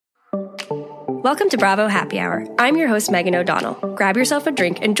Welcome to Bravo Happy Hour. I'm your host, Megan O'Donnell. Grab yourself a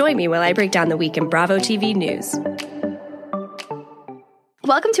drink and join me while I break down the week in Bravo TV news.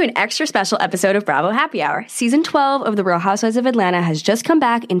 Welcome to an extra special episode of Bravo Happy Hour. Season 12 of The Real Housewives of Atlanta has just come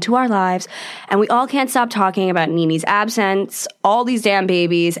back into our lives, and we all can't stop talking about NeNe's absence, all these damn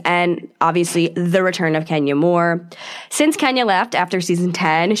babies, and obviously the return of Kenya Moore. Since Kenya left after season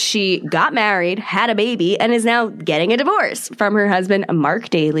 10, she got married, had a baby, and is now getting a divorce from her husband, Mark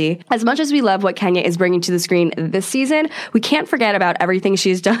Daly. As much as we love what Kenya is bringing to the screen this season, we can't forget about everything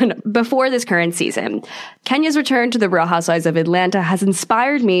she's done before this current season. Kenya's return to The Real Housewives of Atlanta has inspired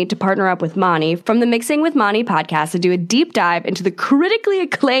me to partner up with Mani from the Mixing with Mani podcast to do a deep dive into the critically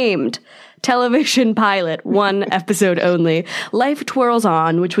acclaimed television pilot, one episode only, Life Twirls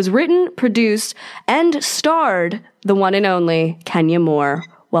On, which was written, produced, and starred the one and only Kenya Moore.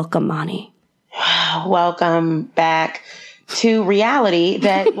 Welcome, Mani. Welcome back to reality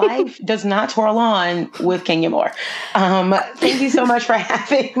that life does not twirl on with Kenya Moore. Thank you so much for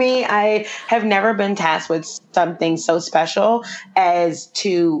having me. I have never been tasked with something so special as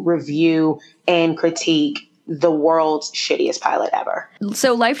to review and critique the world's shittiest pilot ever.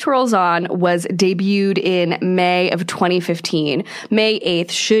 So Life Twirls On was debuted in May of 2015. May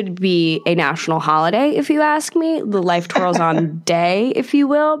 8th should be a national holiday, if you ask me. The Life Twirls On day, if you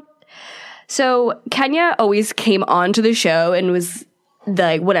will. So Kenya always came onto the show and was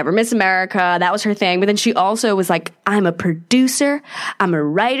like, whatever, Miss America, that was her thing. But then she also was like, I'm a producer, I'm a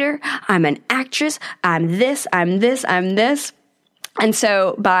writer, I'm an actress, I'm this, I'm this, I'm this. And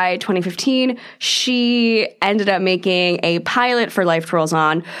so by 2015, she ended up making a pilot for Life Twirls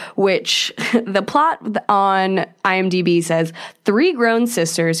On, which the plot on IMDb says 3 grown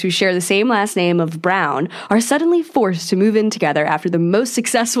sisters who share the same last name of Brown are suddenly forced to move in together after the most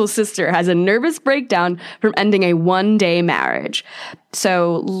successful sister has a nervous breakdown from ending a one-day marriage.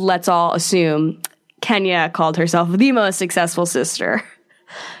 So let's all assume Kenya called herself the most successful sister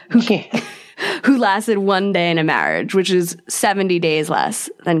who lasted one day in a marriage, which is 70 days less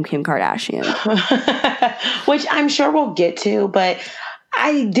than Kim Kardashian. Which I'm sure we'll get to, but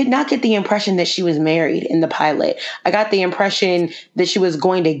I did not get the impression that she was married in the pilot. I got the impression that she was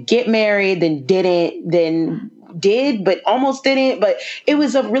going to get married, then didn't, then did, but almost didn't. But it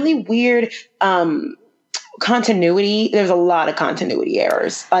was a really weird continuity. There's a lot of continuity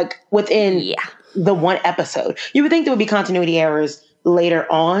errors, like within the one episode. You would think there would be continuity errors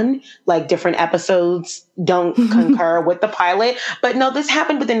later on, like different episodes don't concur with the pilot. But no, this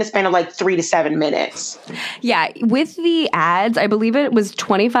happened within the span of like 3 to 7 minutes. Yeah, with the ads, I believe it was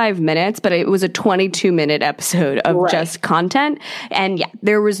 25 minutes, but it was a 22-minute episode of just content. And yeah,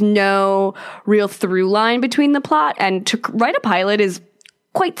 there was no real through line between the plot. And to write a pilot is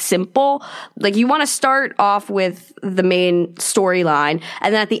quite simple. Like, you want to start off with the main storyline,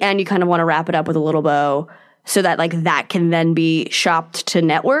 and then at the end, you kind of want to wrap it up with a little bow, so that like that can then be shopped to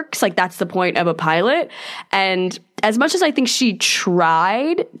networks. Like, that's the point of a pilot. And as much as I think she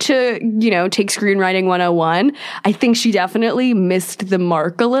tried to, you know, take screenwriting 101, I think she definitely missed the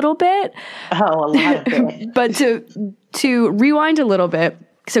mark a little bit. Oh, a lot of it. But to rewind a little bit,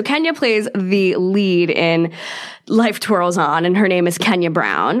 so Kenya plays the lead in Life Twirls On, and her name is Kenya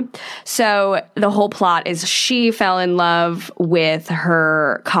Brown. So the whole plot is she fell in love with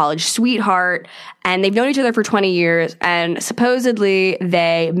her college sweetheart, and they've known each other for 20 years, and supposedly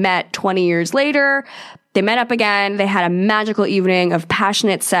they met 20 years later. They met up again. They had a magical evening of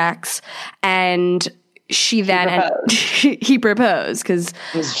passionate sex, and he proposed because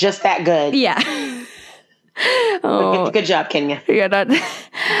it was just that good. Yeah. Oh, good job, Kenya. Yeah,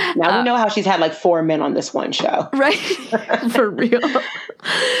 now we know how she's had like 4 men on this one show. Right? For real.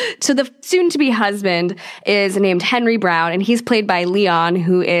 So the soon-to-be husband is named Henry Brown, and he's played by Leon,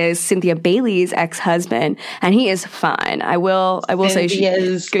 who is Cynthia Bailey's ex-husband, and he is fine. I will say she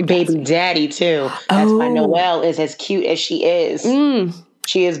is good baby daddy too. That's why Noelle is as cute as she is.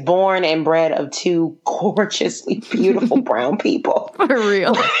 She is born and bred of 2 gorgeously beautiful brown people. For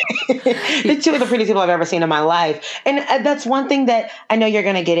real. The 2 of the prettiest people I've ever seen in my life. And that's one thing that I know you're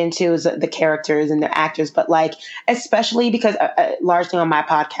going to get into is the characters and the actors. But like, especially because largely on my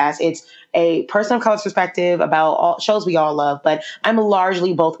podcast, it's a person of color's perspective about all shows we all love. But I'm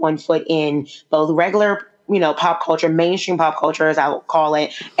largely both one foot in both regular, pop culture, mainstream pop culture, as I will call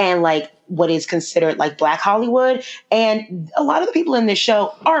it, and like what is considered like Black Hollywood. And a lot of the people in this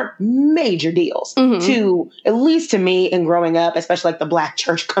show are major deals to, at least to me in growing up, especially like the Black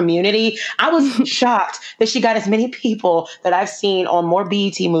church community. I was shocked that she got as many people that I've seen on more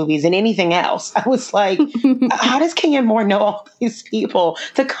BET movies than anything else. I was like, how does Kenya Moore know all these people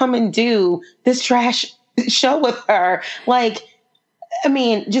to come and do this trash show with her? Like, I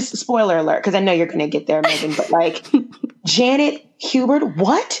mean, just spoiler alert, because I know you're going to get there, Megan, but like, Janet Hubert,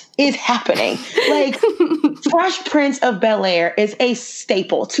 what is happening? Like, Fresh Prince of Bel-Air is a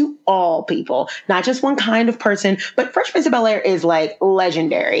staple to all people, not just one kind of person, but Fresh Prince of Bel-Air is like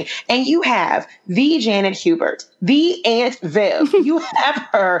legendary. And you have the Janet Hubert, the Aunt Viv. You have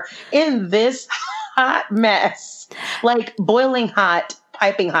her in this hot mess, like boiling hot,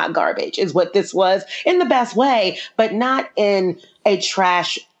 piping hot garbage is what this was, in the best way, but not in a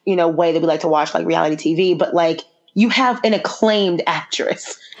trash, way that we like to watch like reality TV, but like, you have an acclaimed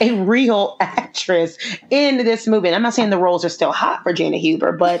actress, a real actress in this movie. And I'm not saying the roles are still hot for Janet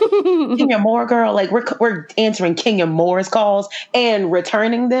Hubert, but Kenya Moore, girl, like we're answering Kenya Moore's calls and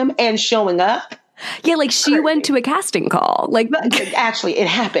returning them and showing up. Yeah, like she went to a casting call. Like actually, it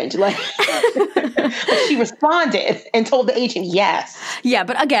happened. Like she responded and told the agent yes. Yeah,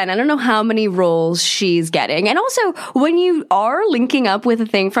 but again, I don't know how many roles she's getting. And also, when you are linking up with a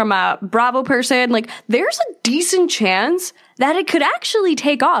thing from a Bravo person, like there's a decent chance that it could actually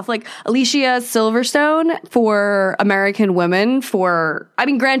take off. Like Alicia Silverstone for American Women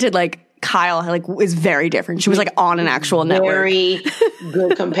granted, like Kyle is very different. She was like on an actual network. Very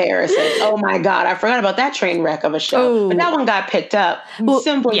good comparison. Oh my God. I forgot about that train wreck of a show. But that one got picked up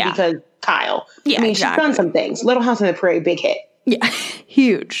simply because Kyle. Yeah, I mean, she's done some things. Little House on the Prairie, big hit. Yeah,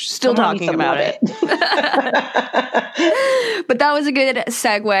 huge. Still talking about it. But that was a good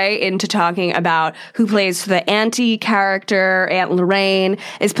segue into talking about who plays the auntie character. Aunt Lorraine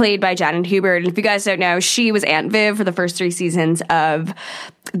is played by Janet Hubert. And if you guys don't know, she was Aunt Viv for the first 3 seasons of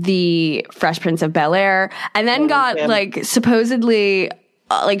the Fresh Prince of Bel-Air, and then supposedly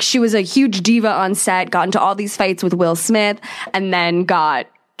she was a huge diva on set, got into all these fights with Will Smith, and then got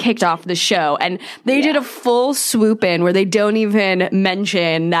kicked off the show. And they did a full swoop in where they don't even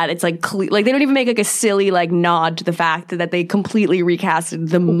mention that it's like they don't even make like a silly like nod to the fact that they completely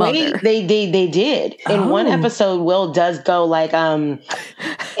recasted the mother. They did. In one episode, Will does go like,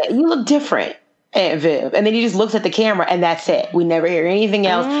 you look different, Aunt Viv. And then he just looks at the camera and that's it. We never hear anything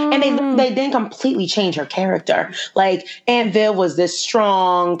else. And they then completely change her character. Like Aunt Viv was this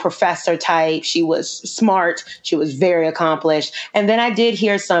strong professor type. She was smart. She was very accomplished. And then I did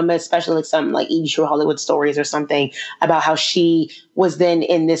hear some, especially like some like E! True Hollywood Stories or something about how she was then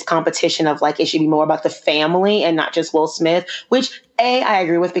in this competition of like, it should be more about the family and not just Will Smith, which I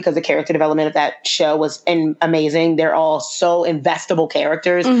agree with, because the character development of that show was amazing. They're all so investable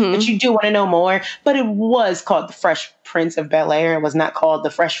characters that you do want to know more. But it was called The Fresh Prince of Bel-Air. It was not called The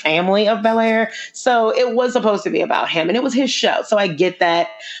Fresh Family of Bel-Air. So it was supposed to be about him, and it was his show. So I get that.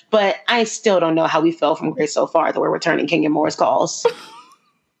 But I still don't know how we feel from Grace so far that we're returning Kenya Moore's calls.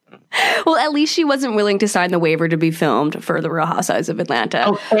 Well, at least she wasn't willing to sign the waiver to be filmed for The Real Housewives of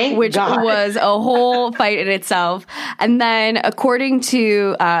Atlanta, which was a whole fight in itself. And then, according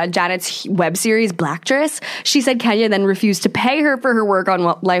to Janet's web series, Black Dress, she said Kenya then refused to pay her for her work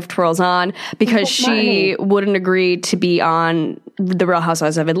on Life Twirls On because she wouldn't agree to be on The Real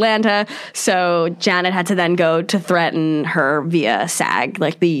Housewives of Atlanta. So Janet had to then go to threaten her via SAG,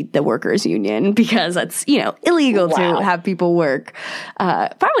 like the workers union, because that's, illegal to have people work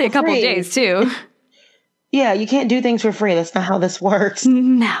probably a couple days too. Yeah, you can't do things for free. That's not how this works.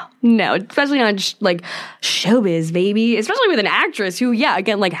 No, especially on like showbiz, baby. Especially with an actress who,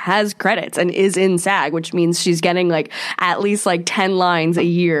 again, like has credits and is in SAG, which means she's getting like at least like 10 lines a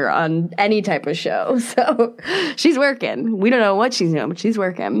year on any type of show. So she's working. We don't know what she's doing, but she's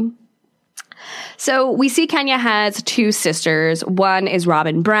working. So we see Kenya has 2 sisters. One is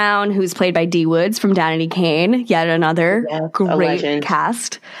Robin Brown, who's played by Dee Woods from Danity Kane. Yet another great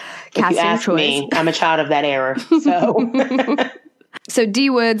cast. If you ask me, I'm a child of that era. So Dee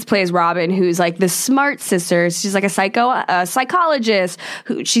Woods plays Robin, who's like the smart sister. She's like a psychologist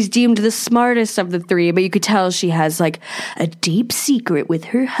who she's deemed the smartest of the 3, but you could tell she has like a deep secret with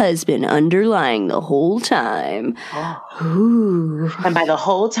her husband underlying the whole time. Ooh. And by the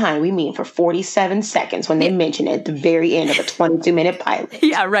whole time, we mean for 47 seconds when they mention it at the very end of a 22-minute pilot.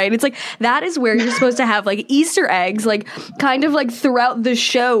 Yeah, right. It's like that is where you're supposed to have like Easter eggs, like kind of like throughout the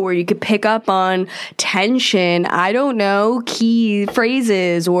show where you could pick up on tension, I don't know, key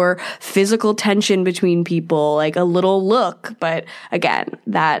phrases or physical tension between people, like a little look. But again,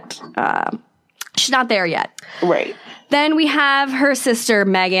 that she's not there yet. Right. Then we have her sister,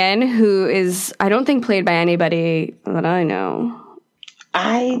 Megan, who is, I don't think, played by anybody that I know.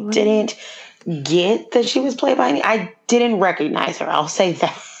 I didn't get that she was played by any. I didn't recognize her. I'll say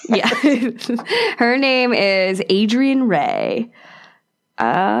that. Yeah. Her name is Adrienne Ray.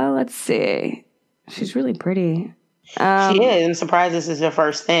 Let's see. She's really pretty. She is. I'm surprised this is her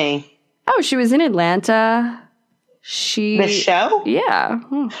first thing. Oh, she was in Atlanta. The show? Yeah.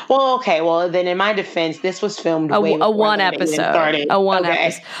 Well, okay. Well, then in my defense, this was filmed way before one episode.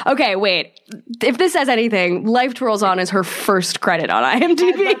 Episode. Okay, wait. If this says anything, Life Twirls On is her first credit on IMDb. I was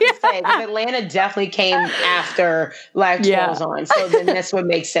about to say, because Atlanta definitely came after Life Twirls On, so then this would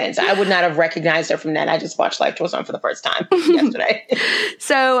make sense. I would not have recognized her from that. I just watched Life Twirls On for the first time yesterday.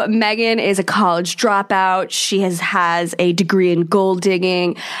 So Megan is a college dropout. She has a degree in gold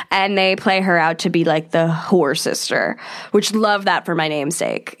digging, and they play her out to be like the whore sister. Which love that for my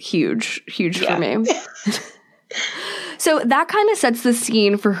namesake. Huge for me. So that kind of sets the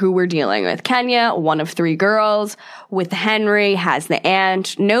scene for who we're dealing with. Kenya, one of 3 girls. With Henry, has the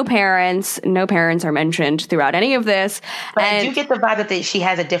aunt. No parents. No parents are mentioned throughout any of this. But I do get the vibe that she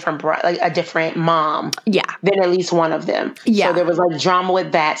has a different mom. Yeah. Than at least one of them. Yeah. So there was like drama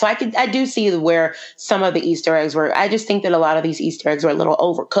with that. So I do see where some of the Easter eggs were. I just think that a lot of these Easter eggs were a little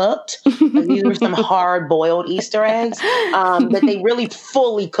overcooked. Like these were some hard boiled Easter eggs. That they really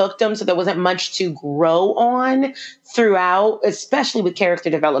fully cooked them. So there wasn't much to grow on throughout, especially with character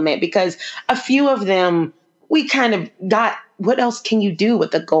development, because a few of them we kind of got, what else can you do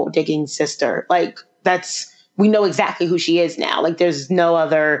with the gold digging sister? Like we know exactly who she is now. Like there's no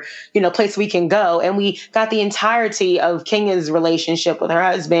other, place we can go. And we got the entirety of Kenya's relationship with her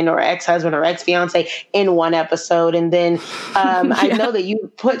husband or ex-husband or ex-fiance in one episode. And then I know that you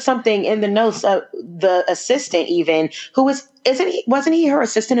put something in the notes, the assistant even, who wasn't he her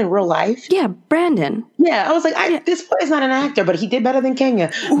assistant in real life? Yeah, Brandon. Yeah, I was like, this boy is not an actor, but he did better than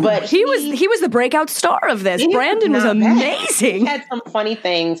Kenya. But he was the breakout star of this. Brandon was amazing. He had some funny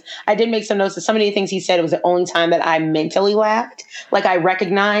things. I did make some notes that some of the things he said, it was the only time that I mentally laughed. Like I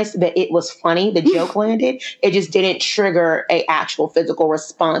recognized that it was funny. The joke landed. It just didn't trigger a actual physical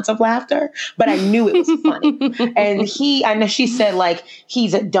response of laughter, but I knew it was funny. And I know she said like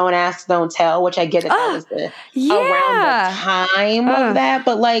he's a don't ask, don't tell, which I get that was around the time of that,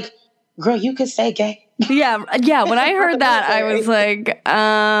 but like, girl, you could say gay. Yeah. When I heard that, I was like,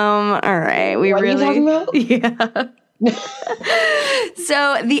 all right, what really, are you talking about? Yeah.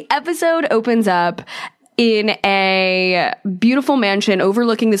 So the episode opens up in a beautiful mansion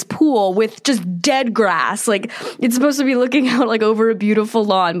overlooking this pool with just dead grass. Like it's supposed to be looking out like over a beautiful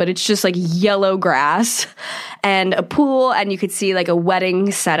lawn, but it's just like yellow grass and a pool. And you could see like a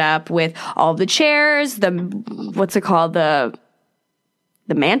wedding setup with all the chairs, what's it called? The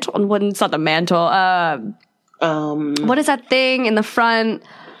mantle? It's not the mantle. What is that thing in the front?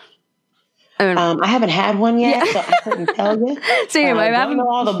 I haven't had one yet, so I couldn't tell you. So anyway, I don't know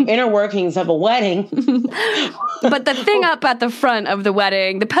all the inner workings of a wedding. But the thing up at the front of the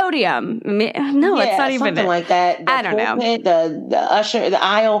wedding, the podium. No, it's not even something like that. I don't know. The usher, the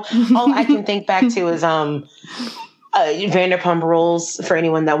aisle. All I can think back to is Vanderpump Rules, for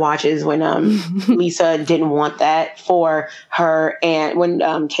anyone that watches, when Lisa didn't want that for her, and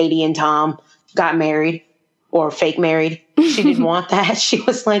when Katie and Tom got married or fake married, she didn't want that. She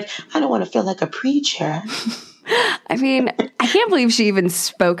was like, I don't want to feel like a preacher. I mean, I can't believe she even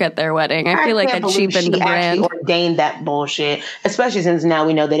spoke at their wedding. I feel like that cheapened the brand. She ordained that bullshit, especially since now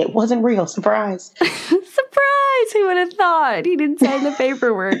we know that it wasn't real. Surprise. Surprise! Who would have thought? He didn't sign the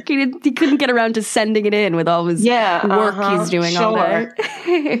paperwork. He couldn't get around to sending it in with all his work he's doing all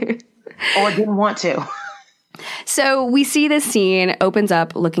day. Or didn't want to. So we see this scene opens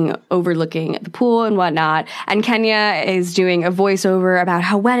up overlooking the pool and whatnot, and Kenya is doing a voiceover about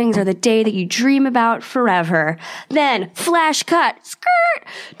how weddings are the day that you dream about forever. Then flash cut, skirt,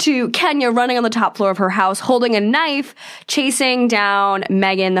 to Kenya running on the top floor of her house holding a knife, chasing down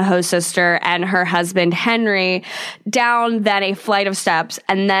Megan, the host sister, and her husband Henry down then a flight of steps,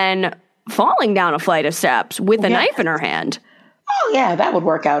 and then falling down a flight of steps with a knife in her hand. Oh, yeah, that would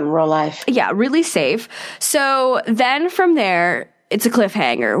work out in real life. Yeah, really safe. So then from there, it's a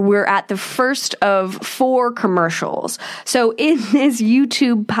cliffhanger. We're at the first of 4 commercials. So in this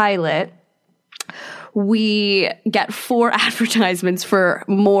YouTube pilot, we get 4 advertisements for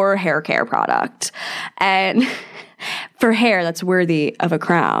more hair care product. And for hair that's worthy of a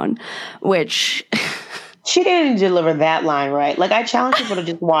crown, which... She didn't deliver that line right. Like, I challenge people to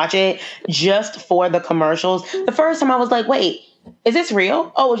just watch it just for the commercials. The first time I was like, wait, is this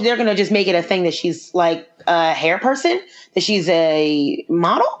real? Oh, they're going to just make it a thing that she's like a hair person? That she's a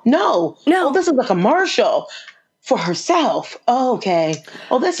model? No. Oh, this is a commercial for herself. Oh, okay.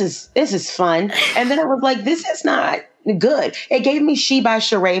 Oh, this is fun. And then I was like, this is not good. It gave me She by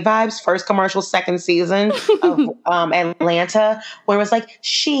Sheree vibes, first commercial, second season of Atlanta, where it was like,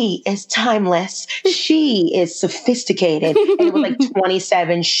 she is timeless. She is sophisticated. And it was like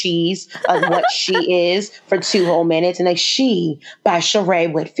 27 she's of what she is for 2 whole minutes. And like, She by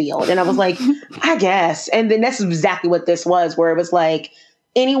Sheree Whitfield. And I was like, I guess. And then that's exactly what this was, where it was like,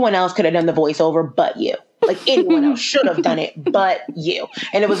 anyone else could have done the voiceover but you. Like, anyone else should have done it but you.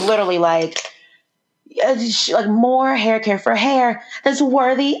 And it was literally like more hair care for hair that's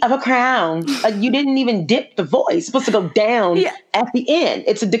worthy of a crown. Like, you didn't even dip the voice. It's supposed to go down at the end.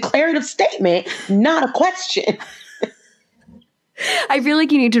 It's a declarative statement, not a question. I feel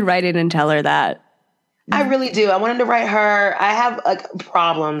like you need to write it and tell her that. I really do. I wanted to write her. I have like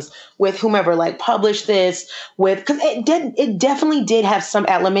problems with whomever like published this with, because it definitely did have some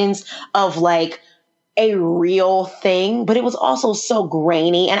elements of like a real thing, but it was also so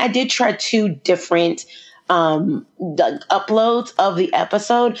grainy. And I did try 2 different uploads of the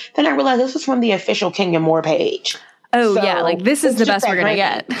episode. Then I realized this was from the official Kenya Moore page. Oh, so, yeah. Like, this is the best we're going to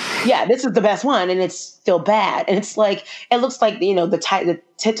get. Yeah, this is the best one. And it's still bad. And it's like, it looks like, you know, the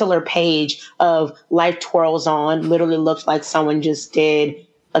titular page of Life Twirls On literally looks like someone just did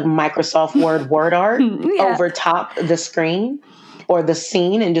like Microsoft word art over top the screen or the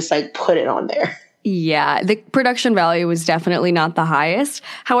scene and just like put it on there. Yeah, the production value was definitely not the highest.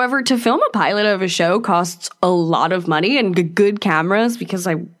 However, to film a pilot of a show costs a lot of money, and good cameras, because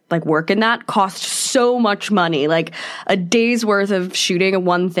I like work in that, cost so much money. Like, a day's worth of shooting of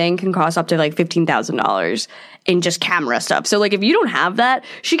one thing can cost up to like $15,000 in just camera stuff. So like, if you don't have that,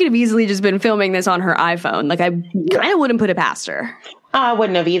 she could have easily just been filming this on her iPhone. Like, I kind of wouldn't put it past her. I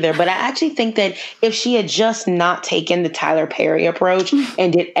wouldn't have either, but I actually think that if she had just not taken the Tyler Perry approach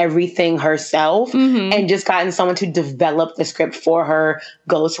and did everything herself and just gotten someone to develop the script for her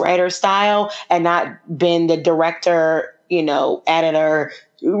ghostwriter style and not been the director, you know, editor,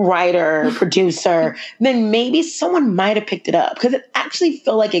 writer, producer, then maybe someone might have picked it up, because it actually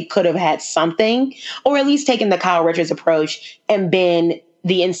felt like it could have had something, or at least taken the Kyle Richards approach and been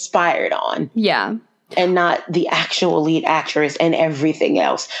the inspired on. Yeah. And not the actual lead actress and everything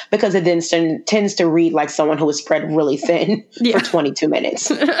else, because it then tends to read like someone who was spread really thin for 22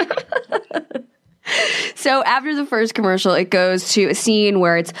 minutes. So after the first commercial, it goes to a scene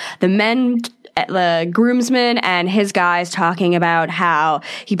where it's the groomsman and his guys talking about how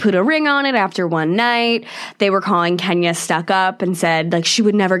he put a ring on it after one night. They were calling Kenya stuck up and said like she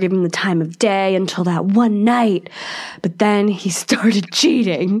would never give him the time of day until that one night. But then he started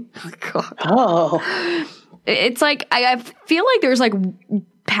cheating. Oh. It's like, I feel like there's like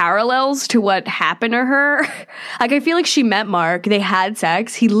parallels to what happened to her. Like, I feel like she met Mark, they had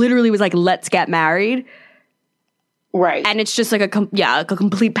sex, he literally was like, let's get married. Right. And it's just like a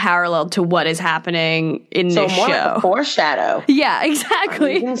complete parallel to what is happening in this show. So more like a foreshadow. Yeah,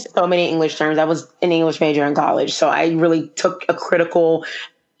 exactly. I'm using so many English terms. I was an English major in college, so I really took a critical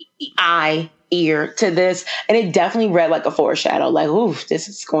ear to this. And it definitely read like a foreshadow. Like, oof, this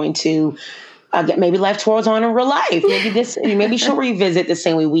is going to maybe Life Twirls On in real life. Maybe she'll revisit the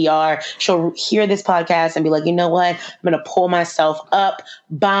same way we are. She'll hear this podcast and be like, you know what? I'm going to pull myself up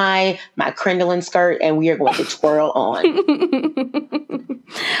by my crinoline skirt and we are going to twirl on.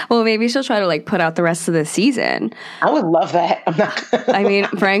 Well, maybe she'll try to like put out the rest of the season. I would love that. I mean,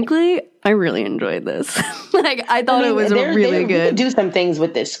 frankly, I really enjoyed this. Like, I thought it was really good. We could do some things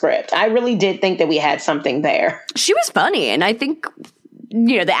with this script. I really did think that we had something there. She was funny, and I think,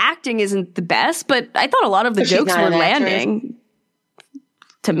 you know, the acting isn't the best, but I thought a lot of the jokes were landing.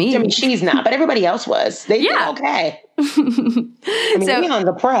 To me. I mean, she's not, but everybody else was. They did okay. I mean, Leon's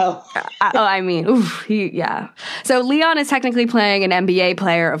a pro. So Leon is technically playing an NBA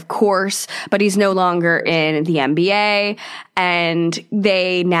player, of course, but he's no longer in the NBA. And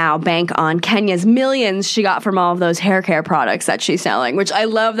they now bank on Kenya's millions she got from all of those hair care products that she's selling, which I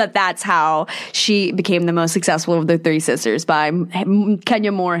love that that's how she became the most successful of the 3 sisters, by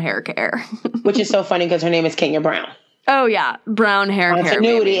Kenya Moore Hair Care. Which is so funny because her name is Kenya Brown. Oh, yeah. Brown hair.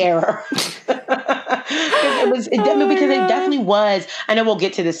 Continuity error. Because it definitely was. I know we'll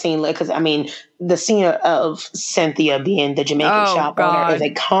get to the scene, because I mean, the scene of Cynthia being the Jamaican shop owner is a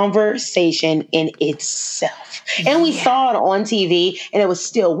conversation in itself. And we saw it on TV, and it was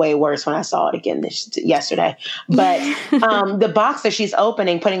still way worse when I saw it again yesterday. But the box that she's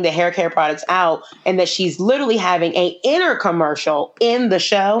opening, putting the hair care products out, and that she's literally having an inner commercial in the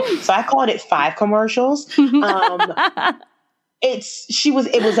show. So I called it 5 commercials.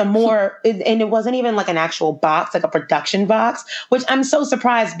 It was a more, and it wasn't even like an actual box, like a production box, which I'm so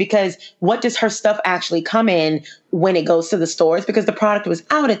surprised, because what does her stuff actually come in when it goes to the stores? Because the product was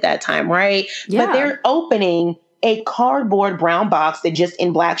out at that time, right? Yeah. But they're opening a cardboard brown box that just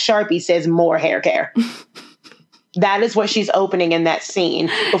in black Sharpie says more hair care. That is what she's opening in that scene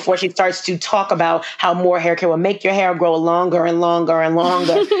before she starts to talk about how more hair care will make your hair grow longer and longer and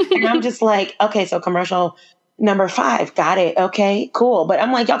longer. And I'm just like, okay, so commercial number 5. Got it. Okay, cool. But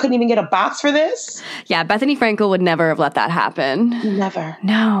I'm like, y'all couldn't even get a box for this? Yeah, Bethany Frankel would never have let that happen. Never.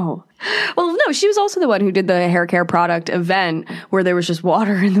 No. Well, no, she was also the one who did the hair care product event where there was just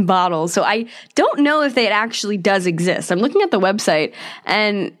water in the bottle. So I don't know if it actually does exist. I'm looking at the website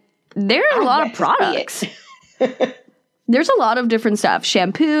and there are a lot of products. There's a lot of different stuff.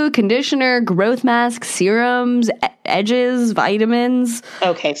 Shampoo, conditioner, growth masks, serums, edges, vitamins.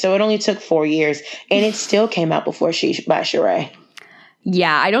 Okay, so it only took 4 years, and it still came out before She by Sheree.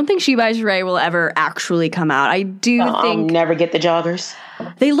 Yeah, I don't think She by Sheree will ever actually come out. I do think... I'll never get the joggers.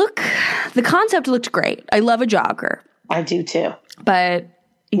 The concept looked great. I love a jogger. I do too. But...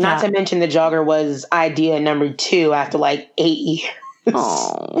 Yeah. Not to mention the jogger was idea number 2 after like 8 years.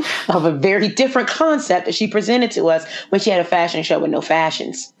 Of a very different concept that she presented to us when she had a fashion show with no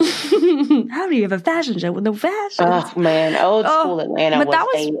fashions. How do you have a fashion show with no fashions? Oh, man. Old school Atlanta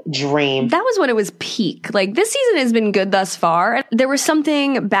was a dream. That was when it was peak. Like, this season has been good thus far. There was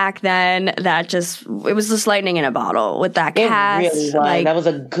something back then that it was just lightning in a bottle with that cast. It really was. Like, that was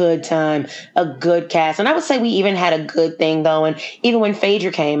a good time, a good cast. And I would say we even had a good thing going, even when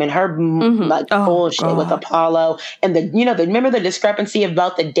Phaedra came and her bullshit with Apollo. And remember the discrepancy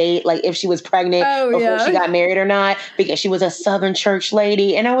about the date, like if she was pregnant before she got married or not, because she was a Southern church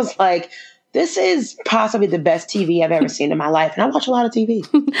lady. And I was like, this is possibly the best TV I've ever seen in my life. And I watch a lot of TV.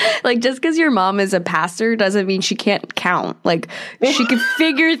 Like, just because your mom is a pastor doesn't mean she can't count. Like, she can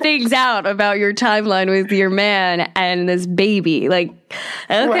figure things out about your timeline with your man and this baby. Like,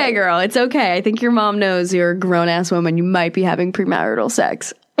 okay, right. Girl, it's okay. I think your mom knows you're a grown-ass woman. You might be having premarital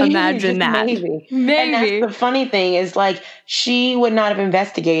sex. Imagine that. Maybe. And that's the funny thing is, like, she would not have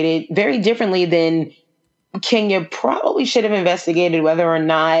investigated very differently than Kenya probably should have investigated whether or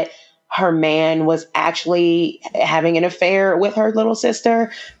not her man was actually having an affair with her little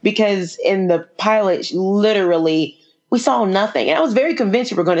sister, because in the pilot, literally, we saw nothing. And I was very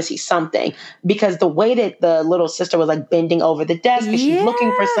convinced we were going to see something, because the way that the little sister was like bending over the desk and she's looking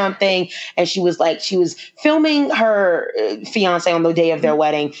for something. And she was filming her fiance on the day of their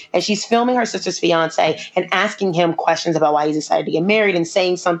wedding. And she's filming her sister's fiance and asking him questions about why he's decided to get married and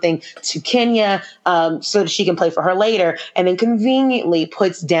saying something to Kenya so that she can play for her later. And then conveniently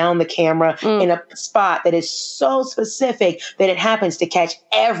puts down the camera in a spot that is so specific that it happens to catch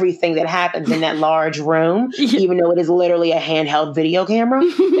everything that happens in that large room, even though it is literally a handheld video camera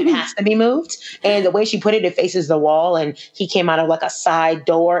that has to be moved. And the way she put it, it faces the wall, and he came out of like a side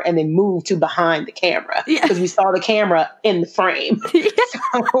door and then moved to behind the camera because we saw the camera in the frame.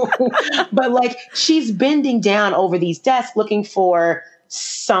 So, but like, she's bending down over these desks looking for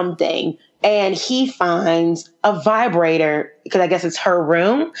something. And he finds a vibrator, because I guess it's her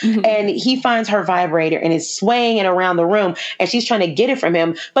room. And he finds her vibrator and is swaying it around the room. And she's trying to get it from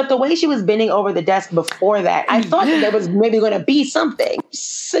him. But the way she was bending over the desk before that, I thought that there was maybe going to be something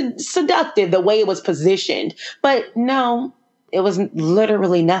seductive, the way it was positioned. But no, it was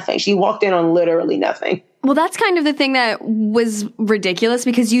literally nothing. She walked in on literally nothing. Well, that's kind of the thing that was ridiculous,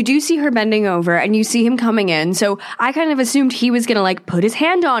 because you do see her bending over and you see him coming in. So I kind of assumed he was going to like put his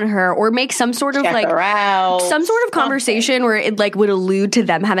hand on her or make some sort of some sort of conversation where it like would allude to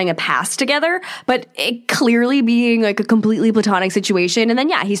them having a past together, but it clearly being like a completely platonic situation. And then,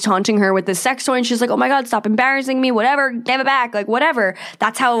 he's taunting her with this sex toy and she's like, oh my God, stop embarrassing me, whatever, give it back, like whatever.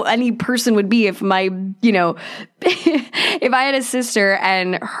 That's how any person would be if if I had a sister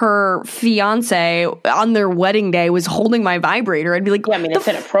and her fiance on their wedding day was holding my vibrator, I'd be like, it's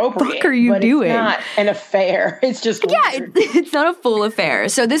inappropriate. What the fuck are you doing? It's not an affair. It's just it's not a full affair.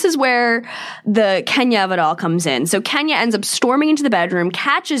 So this is where the Kenya of it all comes in. So Kenya ends up storming into the bedroom,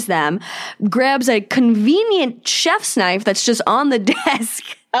 catches them, grabs a convenient chef's knife that's just on the desk.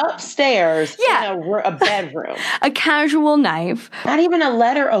 Upstairs in a bedroom. A casual knife. Not even a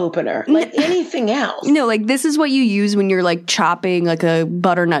letter opener. Like anything else. No, like this is what you use when you're like chopping like a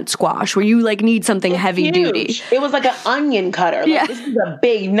butternut squash, where you like need something heavy duty. It was like an onion cutter. Like, this is a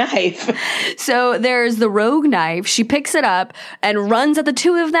big knife. So there's the rogue knife. She picks it up and runs at the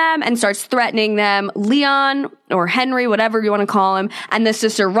two of them and starts threatening them. Leon or Henry, whatever you want to call him, and the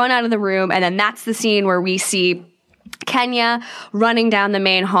sister run out of the room. And then that's the scene where we see Kenya running down the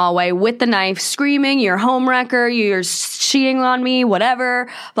main hallway with the knife, screaming, "You're a homewrecker, you're cheating on me, whatever,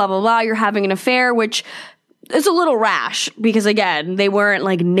 blah, blah, blah, you're having an affair," which is a little rash because, again, they weren't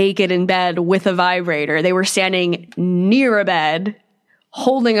like naked in bed with a vibrator. They were standing near a bed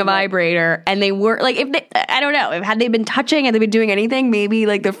holding a vibrator, and they were like, I don't know, had they been touching, had they been doing anything, maybe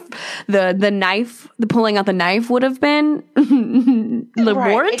like the knife, the pulling out the knife would have been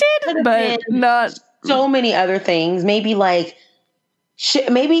warranted, but not so many other things. Maybe like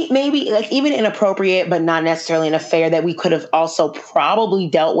maybe like even inappropriate, but not necessarily an affair that we could have also probably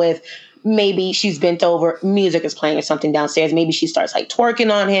dealt with. Maybe she's bent over, music is playing or something downstairs. Maybe she starts like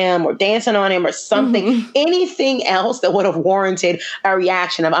twerking on him or dancing on him or something. Mm-hmm. Anything else that would have warranted a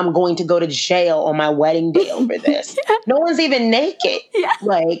reaction of, I'm going to go to jail on my wedding day over this. Yeah. No one's even naked. Yeah.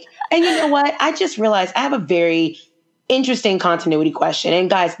 Like, and you know what? I just realized I have a very interesting continuity question. And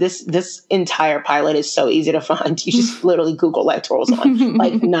guys, this entire pilot is so easy to find. You just literally Google like Twirls on,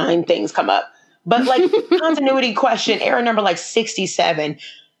 like 9 things come up. But like continuity question, error number like 67.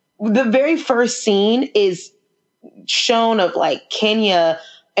 The very first scene is shown of like Kenya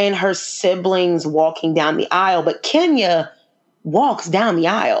and her siblings walking down the aisle, but Kenya walks down the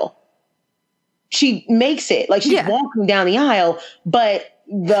aisle. She makes it like she's walking down the aisle, but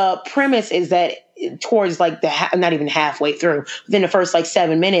the premise is that towards like not even halfway through, within the first like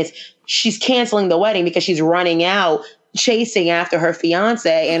 7 minutes, she's canceling the wedding because she's running out, chasing after her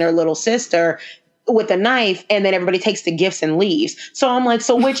fiance and her little sister with a knife, and then everybody takes the gifts and leaves. So I'm like,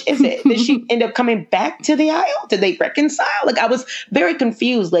 so which is it? Did she end up coming back to the aisle? Did they reconcile? Like, I was very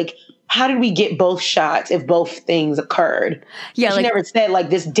confused. Like, how did we get both shots if both things occurred? Yeah, she never said like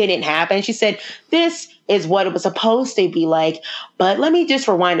this didn't happen. She said this is what it was supposed to be like, but let me just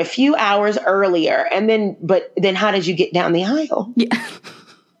rewind a few hours earlier, and then how did you get down the aisle? Yeah.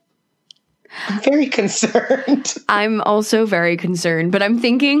 I'm very concerned. I'm also very concerned, but I'm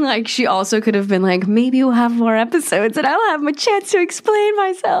thinking like she also could have been like, maybe we'll have more episodes and I'll have a chance to explain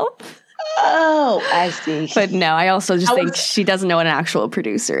myself. Oh, I see. But no, I also just think she doesn't know what an actual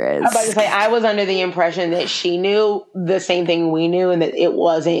producer is. I was about to say, I was under the impression that she knew the same thing we knew and that it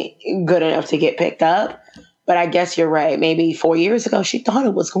wasn't good enough to get picked up. But I guess you're right. Maybe 4 years ago, she thought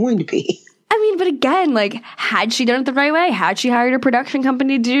it was going to be. I mean, but again, like, had she done it the right way? Had she hired a production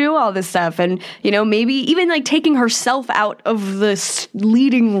company to do all this stuff? And, you know, maybe even, like, taking herself out of the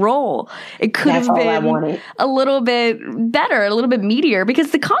leading role, it could have been a little bit better, a little bit meatier,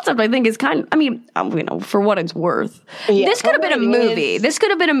 because the concept, I think, is kind of, I mean, you know, for what it's worth. Yeah, this could have been a movie. This could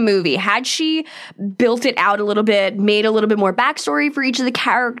have been a movie. Had she built it out a little bit, made a little bit more backstory for each of the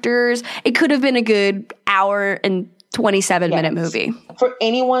characters, it could have been a good hour and 27-minute movie. For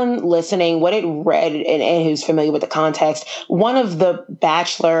anyone listening, what it read and who's familiar with the context, one of the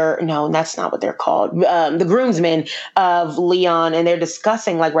that's not what they're called, the groomsmen of Leon, and they're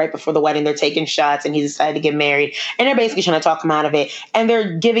discussing, like, right before the wedding, they're taking shots, and he's decided to get married, and they're basically trying to talk him out of it, and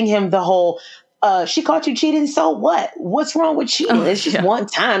they're giving him the whole, she caught you cheating, so what? What's wrong with cheating? It's just one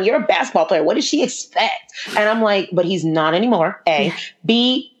time. You're a basketball player. What does she expect? And I'm like, but he's not anymore, A.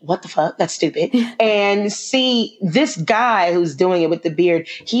 B, what the fuck? That's stupid. And C, this guy who's doing it with the beard,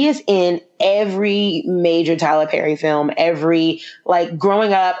 he is in every major Tyler Perry film, like,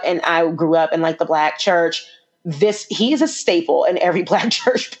 growing up, and I grew up in, like, the Black church. He is a staple in every Black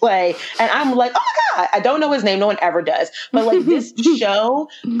church play. And I'm like, oh my God, I don't know his name. No one ever does. But like, this show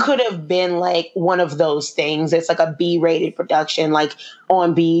could have been like one of those things. It's like a B-rated production, like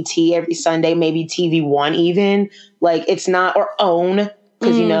on BET every Sunday, maybe TV1 even. Like, it's not, or OWN,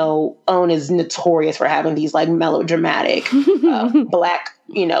 because, you know, OWN is notorious for having these like melodramatic Black,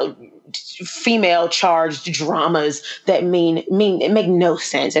 you know, female charged dramas that make no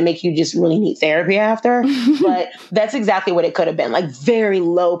sense and make you just really need therapy after. But that's exactly what it could have been, like very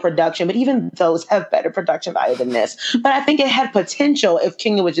low production, but even those have better production value than this. But I think it had potential if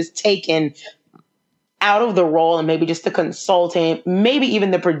Kenya was just taken out of the role and maybe just the consultant, maybe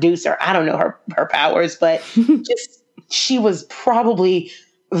even the producer. I don't know her powers, but just she was probably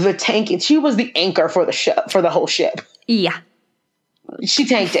she was the anchor for the show, for the whole ship. Yeah. She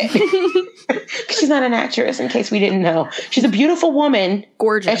tanked it. She's not an actress, in case we didn't know. She's a beautiful woman.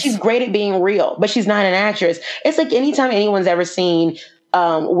 Gorgeous. And she's great at being real, but she's not an actress. It's like anytime anyone's ever seen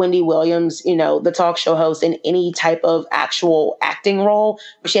Wendy Williams, you know, the talk show host, in any type of actual acting role,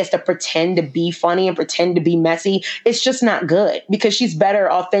 where she has to pretend to be funny and pretend to be messy, it's just not good, because she's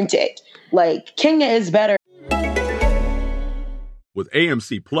better authentic. Like, Kenya is better. With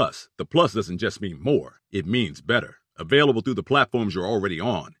AMC Plus, the plus doesn't just mean more, it means better. Available through the platforms you're already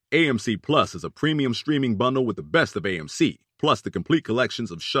on, AMC Plus is a premium streaming bundle with the best of AMC, plus the complete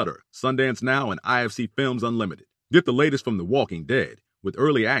collections of Shudder, Sundance Now, and IFC Films Unlimited. Get the latest from The Walking Dead, with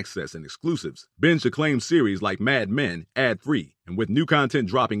early access and exclusives. Binge acclaimed series like Mad Men, ad-free, and with new content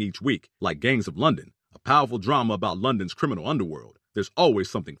dropping each week, like Gangs of London, a powerful drama about London's criminal underworld. There's always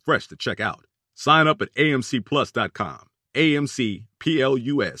something fresh to check out. Sign up at amcplus.com.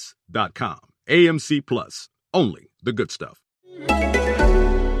 AMCplus.com. AMC Plus. Only the good stuff.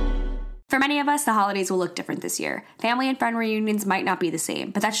 For many of us, the holidays will look different this year. Family and friend reunions might not be the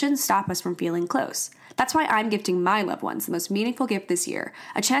same, but that shouldn't stop us from feeling close. That's why I'm gifting my loved ones the most meaningful gift this year,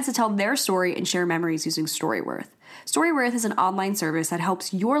 a chance to tell their story and share memories using Storyworth. Storyworth is an online service that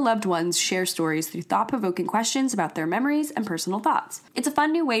helps your loved ones share stories through thought-provoking questions about their memories and personal thoughts. It's a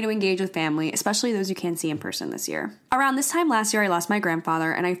fun new way to engage with family, especially those you can't see in person this year. Around this time last year, I lost my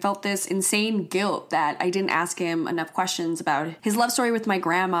grandfather, and I felt this insane guilt that I didn't ask him enough questions about his love story with my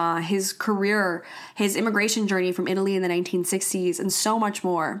grandma, his career, his immigration journey from Italy in the 1960s, and so much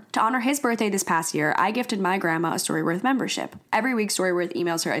more. To honor his birthday this past year, I gifted my grandma a Storyworth membership. Every week, Storyworth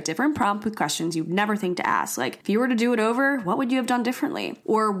emails her a different prompt with questions you'd never think to ask, like, if you were to do it over, what would you have done differently?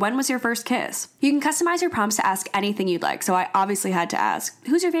 Or when was your first kiss? You can customize your prompts to ask anything you'd like, so I obviously had to ask,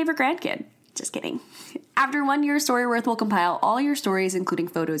 who's your favorite grandkid? Just kidding. After 1 year, Storyworth will compile all your stories, including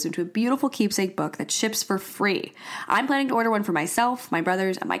photos, into a beautiful keepsake book that ships for free. I'm planning to order one for myself, my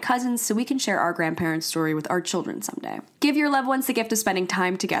brothers, and my cousins so we can share our grandparents' story with our children someday. Give your loved ones the gift of spending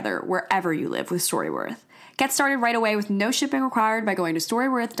time together wherever you live with Storyworth. Get started right away with no shipping required by going to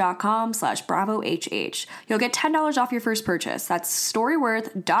storyworth.com/bravohh. You'll get $10 off your first purchase. That's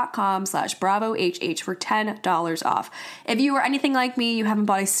storyworth.com/bravohh for $10 off. If you are anything like me, you haven't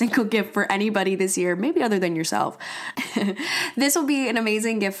bought a single gift for anybody this year, maybe other than yourself. This will be an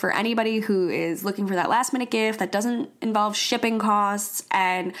amazing gift for anybody who is looking for that last minute gift that doesn't involve shipping costs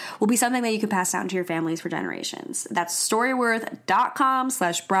and will be something that you can pass down to your families for generations. That's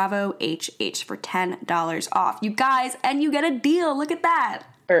storyworth.com/bravohh for $10 off. You guys, and you get a deal. Look at that.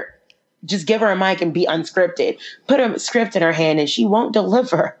 Or just give her a mic and be unscripted. Put a script in her hand and she won't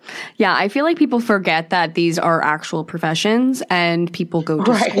deliver. Yeah, I feel like people forget that these are actual professions and people go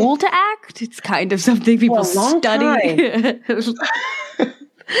to school to act. It's kind of something people study.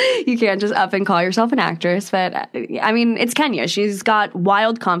 You can't just up and call yourself an actress. But I mean, it's Kenya. She's got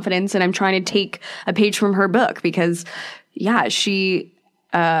wild confidence, and I'm trying to take a page from her book because, yeah, she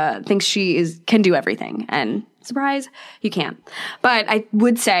thinks she can do everything, and surprise, you can't. But I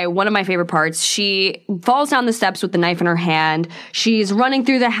would say one of my favorite parts, she falls down the steps with the knife in her hand. She's running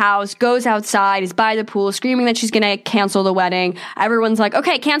through the house, goes outside, is by the pool, screaming that she's going to cancel the wedding. Everyone's like,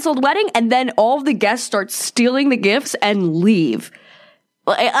 okay, canceled wedding. And then all of the guests start stealing the gifts and leave.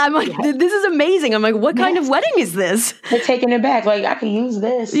 I'm like, this is amazing. I'm like, what kind of wedding is this? They're taking it back. Like, I could use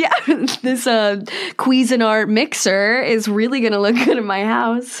this. Yeah, this Cuisinart mixer is really going to look good in my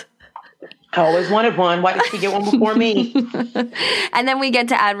house. I always wanted one. Why did she get one before me? And then we get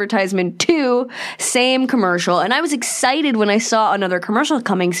to advertisement 2, same commercial. And I was excited when I saw another commercial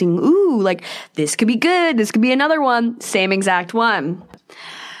coming, saying, ooh, like, this could be good. This could be another one. Same exact one.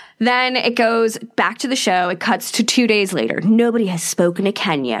 Then it goes back to the show. It cuts to 2 days later. Nobody has spoken to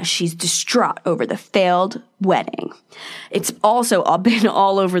Kenya. She's distraught over the failed wedding. It's also been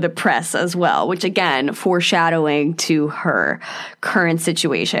all over the press as well, which again, foreshadowing to her current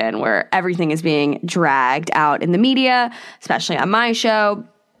situation where everything is being dragged out in the media, especially on my show.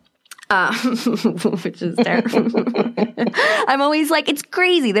 Which is terrible. I'm always like, it's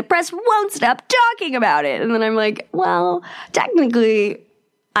crazy. The press won't stop talking about it. And then I'm like, well, technically,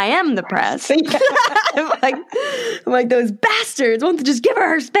 I am the press. I'm like, those bastards won't just give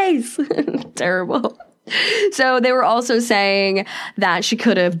her space. Terrible. So they were also saying that she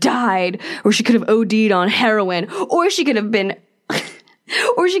could have died, or she could have OD'd on heroin, or she could have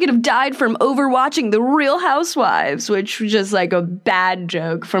died from overwatching The Real Housewives, which was just like a bad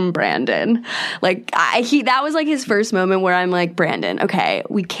joke from Brandon. Like that was like his first moment where I'm like, Brandon, okay,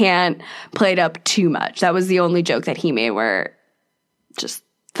 we can't play it up too much. That was the only joke that he made where just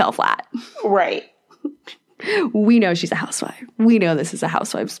fell flat. Right. We know she's a housewife. We know this is a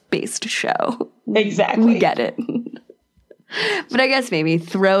housewives-based show. Exactly. We get it. But I guess maybe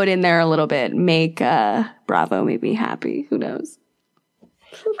throw it in there a little bit. Make Bravo maybe happy. Who knows?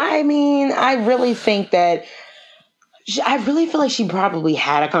 I mean, I really feel like she probably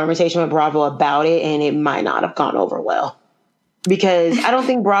had a conversation with Bravo about it, and it might not have gone over well. Because I don't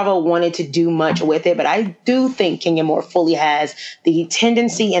think Bravo wanted to do much with it, but I do think Kenya more fully has the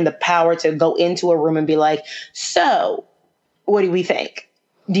tendency and the power to go into a room and be like, so, what do we think?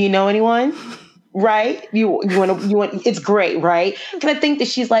 Do you know anyone? Right? You want, it's great, right? Because I think that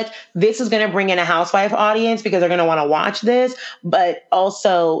she's like, this is going to bring in a housewife audience because they're going to want to watch this, but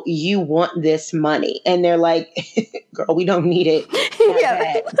also you want this money. And they're like, girl, we don't need it.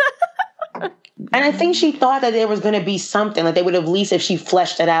 Yeah. And I think she thought that there was going to be something, like they would have, at least if she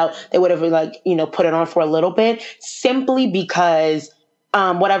fleshed it out, they would have put it on for a little bit, simply because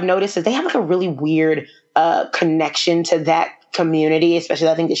what I've noticed is they have like a really weird connection to that community, especially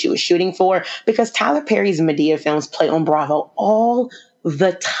I think that she was shooting for, because Tyler Perry's Medea films play on Bravo all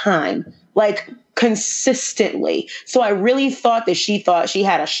the time, like consistently. So I really thought she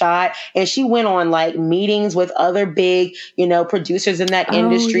had a shot, and she went on like meetings with other big, producers in that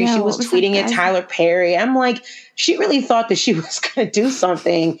industry. Yeah. She was tweeting at Tyler Perry. I'm like, she really thought that she was going to do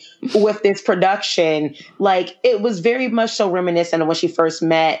something with this production. Like, it was very much so reminiscent of when she first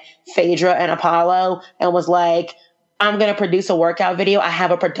met Phaedra and Apollo and was like, I'm going to produce a workout video. I have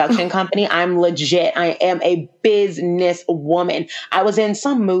a production company. I'm legit. I am a business woman. I was in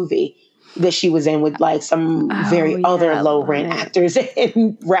some movie that she was in with like some other low rent actors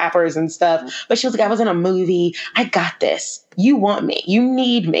and rappers and stuff. But she was like, I was in a movie. I got this. You want me. You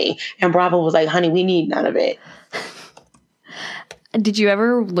need me. And Bravo was like, honey, we need none of it. Did you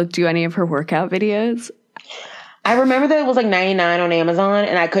ever look to any of her workout videos? I remember that it was like $99 on Amazon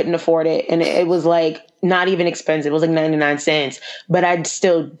and I couldn't afford it. And it was like not even expensive. It was like 99 cents. But I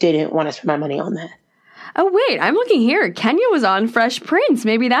still didn't want to spend my money on that. Oh, wait, I'm looking here. Kenya was on Fresh Prince.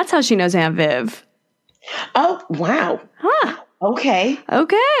 Maybe that's how she knows Aunt Viv. Oh, wow. Huh.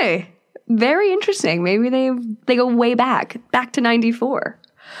 Okay. Very interesting. Maybe they go way back to 94.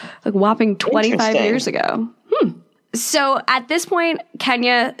 Like whopping 25 years ago. So at this point,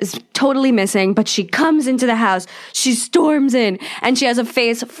 Kenya is totally missing, but she comes into the house, she storms in, and she has a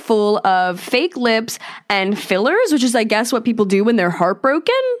face full of fake lips and fillers, which is, I guess, what people do when they're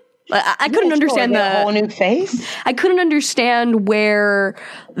heartbroken. I couldn't understand the whole new face. I couldn't understand where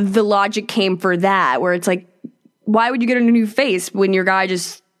the logic came for that, where it's like, why would you get a new face when your guy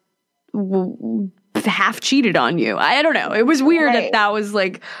just half cheated on you? I don't know. It was weird that was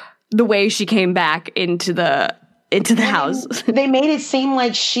like the way she came back into the house. They made it seem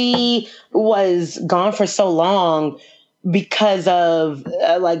like she was gone for so long because of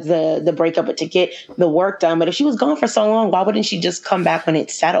like the breakup to get the work done. But if she was gone for so long, why wouldn't she just come back when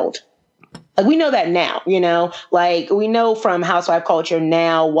it's settled? Like, we know that now, like we know from housewife culture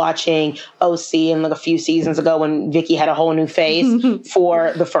now, watching OC and like a few seasons ago when Vicky had a whole new face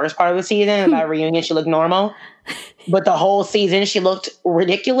for the first part of the season, and by reunion, she looked normal. But the whole season, she looked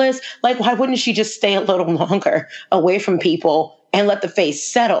ridiculous. Like, why wouldn't she just stay a little longer away from people and let the face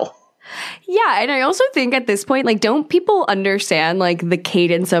settle? Yeah, and I also think at this point, like, don't people understand, like, the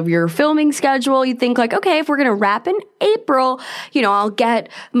cadence of your filming schedule? You think, like, okay, if we're going to wrap in April, I'll get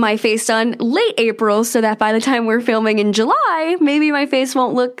my face done late April so that by the time we're filming in July, maybe my face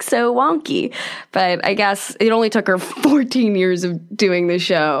won't look so wonky. But I guess it only took her 14 years of doing the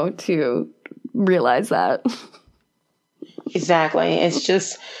show to realize that. Exactly. It's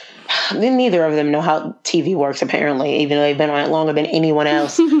just, neither of them know how TV works, apparently, even though they've been on it longer than anyone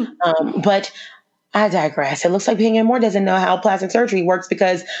else. But I digress. It looks like Ping and Moore doesn't know how plastic surgery works,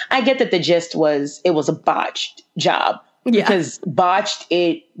 because I get that the gist was it was a botched job. Yeah. Because botched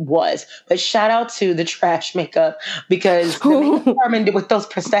it was. But shout out to the trash makeup, because the makeup department with those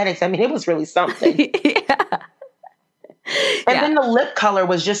prosthetics, I mean, it was really something. Yeah. And then the lip color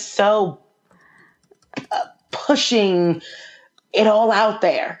was just so pushing it all out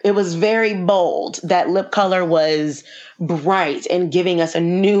there. It was very bold. That lip color was bright and giving us a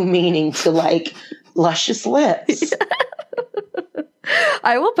new meaning to like luscious lips.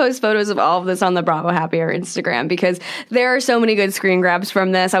 I will post photos of all of this on the Bravo Happy Hour Instagram, because there are so many good screen grabs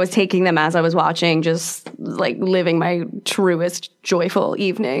from this. I was taking them as I was watching, just like living my truest joyful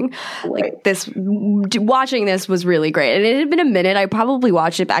evening. Like watching this was really great. And it had been a minute. I probably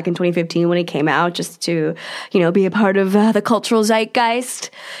watched it back in 2015 when it came out, just to, be a part of the cultural zeitgeist,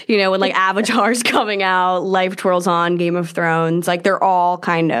 when like Avatar's coming out, Life Twirls On, Game of Thrones, like they're all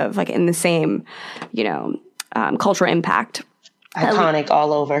kind of like in the same, cultural impact. Iconic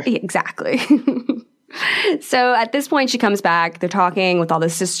all over. Exactly. So at this point, she comes back. They're talking with all the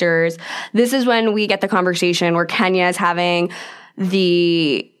sisters. This is when we get the conversation where Kenya is having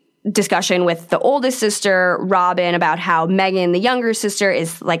the discussion with the oldest sister, Robin, about how Megan, the younger sister,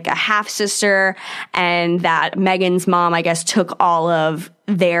 is like a half sister, and that Megan's mom, I guess, took all of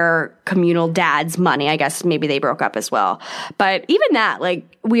their communal dad's money. I guess maybe they broke up as well. But even that,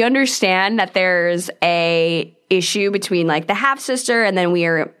 like, we understand that there's a issue between like the half sister, and then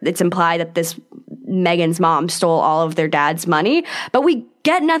it's implied that this Megan's mom stole all of their dad's money, but we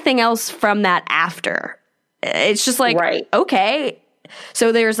get nothing else from that after. It's just like, okay.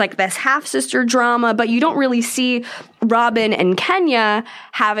 So there's like this half sister drama, but you don't really see Robin and Kenya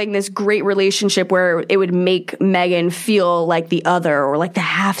having this great relationship where it would make Megan feel like the other or like the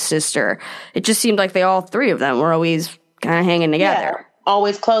half sister. It just seemed like all three of them were always kind of hanging together.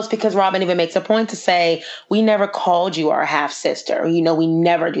 always close, because Robin even makes a point to say, we never called you our half sister. You know, we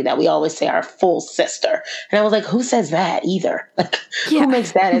never do that. We always say our full sister. And I was like, who says that either? Like, who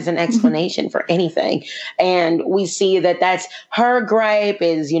makes that as an explanation for anything? And we see that that's her gripe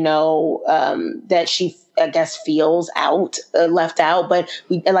is, that she, I guess, feels left out. But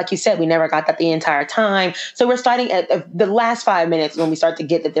like you said, we never got that the entire time. So we're starting at the last 5 minutes when we start to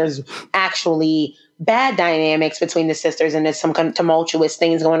get that there's actually bad dynamics between the sisters, and there's some kind of tumultuous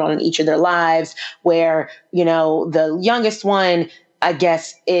things going on in each of their lives where, the youngest one, I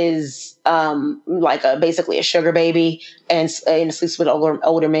guess, is basically a sugar baby and sleeps with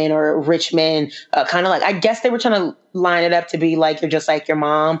older men or rich men. Kind of like, I guess they were trying to line it up to be like, you're just like your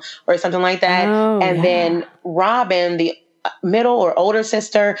mom or something like that. Then Robin, the middle or older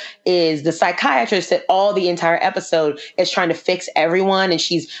sister, is the psychiatrist that all the entire episode is trying to fix everyone, and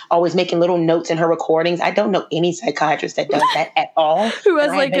she's always making little notes in her recordings. I don't know any psychiatrist that does that at all. Who has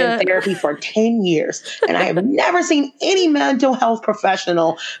I've been in therapy for 10 years, and I have never seen any mental health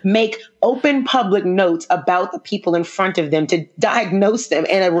professional make open public notes about the people in front of them to diagnose them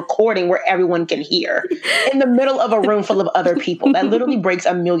in a recording where everyone can hear in the middle of a room full of other people. That literally breaks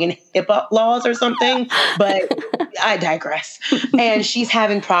a million HIPAA laws or something, but I digress. And she's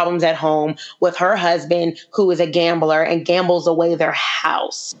having problems at home with her husband, who is a gambler and gambles away their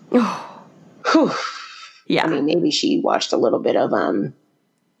house. Whew. Yeah. I mean, maybe she watched a little bit of,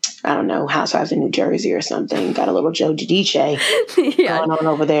 I don't know, Housewives in New Jersey or something. Got a little Joe Giudice going on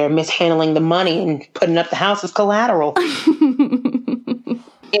over there, mishandling the money and putting up the house as collateral.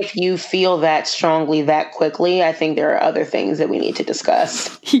 If you feel that strongly that quickly, I think there are other things that we need to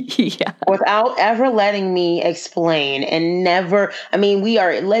discuss. Without ever letting me explain, and never, I mean, we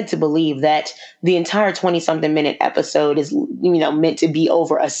are led to believe that the entire 20-something minute episode is, meant to be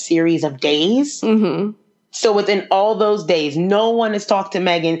over a series of days. Mm-hmm. So within all those days, no one has talked to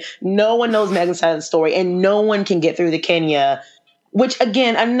Megan. No one knows Megan's side of the story, and no one can get through to Kenya, which,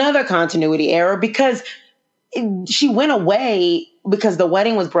 again, another continuity error, because she went away because the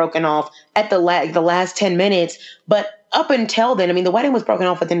wedding was broken off at the last 10 minutes. But up until then, I mean, the wedding was broken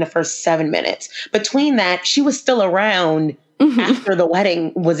off within the first 7 minutes. Between that, she was still around after the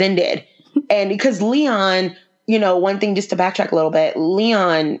wedding was ended. And because Leon, one thing, just to backtrack a little bit,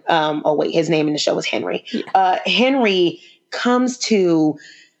 Leon, his name in the show was Henry. Yeah. Henry comes to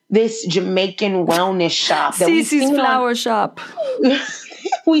this Jamaican wellness shop. Cece's flower shop.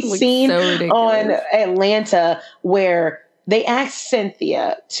 We've seen on Atlanta, where they asked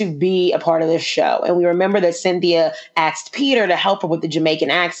Cynthia to be a part of this show. And we remember that Cynthia asked Peter to help her with the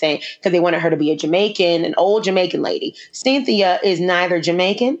Jamaican accent because they wanted her to be a Jamaican, an old Jamaican lady. Cynthia is neither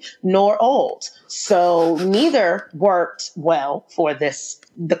Jamaican nor old. So neither worked well for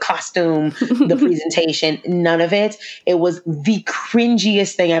the costume, the presentation, none of it. It was the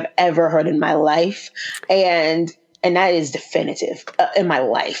cringiest thing I've ever heard in my life. And that is definitive in my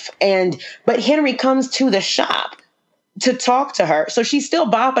life. But Henry comes to the shop to talk to her. So she's still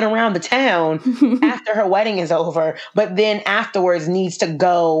bopping around the town after her wedding is over, but then afterwards needs to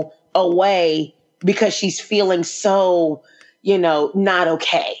go away because she's feeling so, not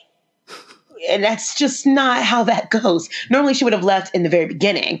okay. And that's just not how that goes. Normally she would have left in the very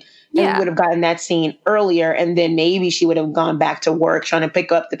beginning. And we would have gotten that scene earlier, and then maybe she would have gone back to work trying to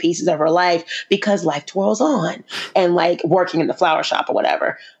pick up the pieces of her life, because life twirls on, and like working in the flower shop or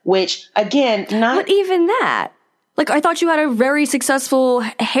whatever, which again, But even that, like, I thought you had a very successful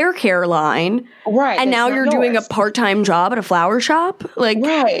hair care line. Right. And now you're doing a part-time job at a flower shop. Like,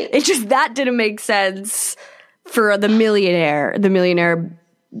 it just, that didn't make sense for the millionaire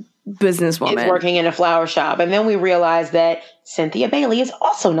businesswoman. Is working in a flower shop. And then we realized that Cynthia Bailey is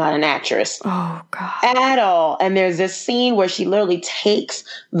also not an actress. Oh, God. At all. And there's this scene where she literally takes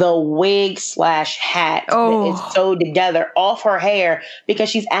the wig / hat that is sewed together off her hair because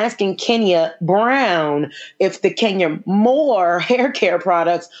she's asking Kenya Brown if the Kenya Moore hair care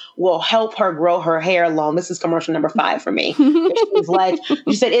products will help her grow her hair long. This is commercial number 5 for me. She's like,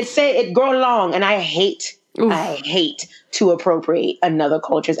 she said, it grow long. And I hate to appropriate another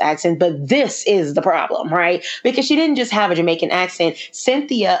culture's accent, but this is the problem, right? Because she didn't just have a Jamaican accent.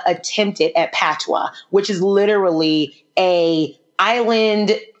 Cynthia attempted at patois, which is literally a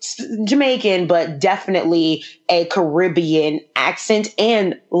island Jamaican, but definitely a Caribbean accent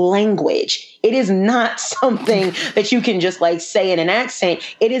and language. It is not something that you can just like say in an accent.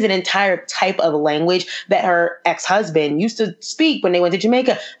 It is an entire type of language that her ex-husband used to speak when they went to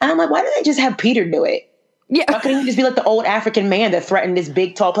Jamaica. And I'm like, why did they just have Peter do it? Yeah. Why couldn't he just be like the old African man that threatened this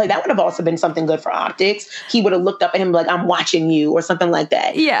big, tall play? That would have also been something good for optics. He would have looked up at him like, I'm watching you, or something like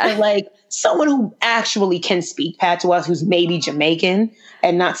that. Yeah. But like someone who actually can speak patois, who's maybe Jamaican,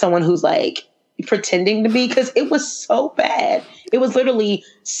 and not someone who's like pretending to be, because it was so bad. It was literally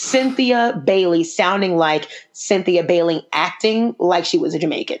Cynthia Bailey sounding like Cynthia Bailey acting like she was a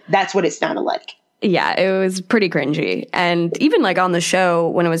Jamaican. That's what it sounded like. Yeah, it was pretty cringy. And even like on the show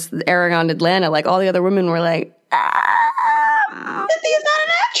when it was airing on Atlanta, like all the other women were like, Cynthia's not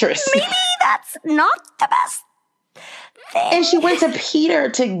an actress. maybe that's not the best thing. And she went to Peter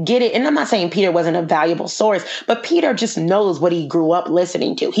to get it. And I'm not saying Peter wasn't a valuable source, but Peter just knows what he grew up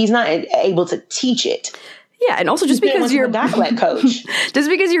listening to. He's not able to teach it. Yeah, and also just because you're a dialect coach, just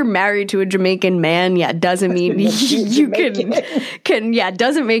because you're married to a Jamaican man, doesn't mean you can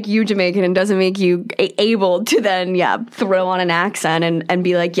doesn't make you Jamaican and doesn't make you able to then throw on an accent and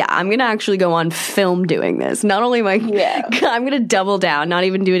be like, I'm gonna actually go on film doing this. Not only am I'm gonna double down, not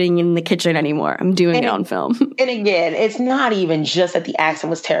even doing it in the kitchen anymore. I'm doing it on film. And again, it's not even just that the accent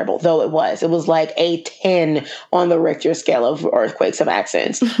was terrible, though it was. It was like a 10 on the Richter scale of earthquakes of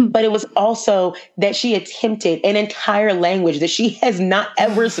accents. But it was also that she attempted an entire language that she has not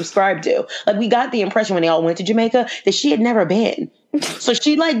ever subscribed to. Like, we got the impression when they all went to Jamaica that she had never been. So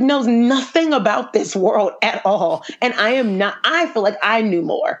she like knows nothing about this world at all. And I feel like I knew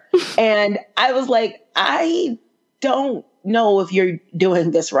more. And I was like, I don't know if you're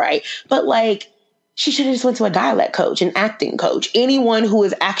doing this right. But like, she should have just went to a dialect coach, an acting coach, anyone who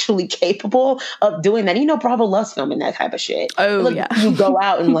is actually capable of doing that. You know, Bravo loves filming that type of shit. Oh, Look, you go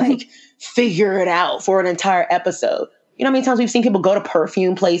out and like figure it out for an entire episode. You know how many times we've seen people go to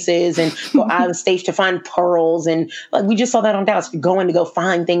perfume places and go out on stage to find pearls? And like, we just saw that on Dallas. You're going to go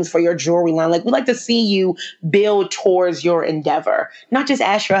find things for your jewelry line. Like, we'd like to see you build towards your endeavor, not just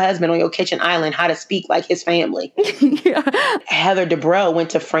ask your husband on your kitchen island how to speak like his family. Heather Dubrow went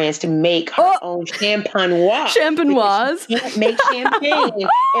to France to make her own champenoise. Champenoise. You can't make champagne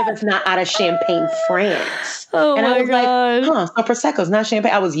if it's not out of Champagne, France. Oh, and my I was God. like, so Prosecco's not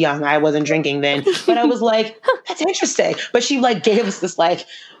champagne. I was young. I wasn't drinking then. But I was like, that's interesting. But she like gave us this like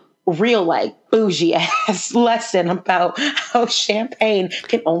real like bougie ass lesson about how champagne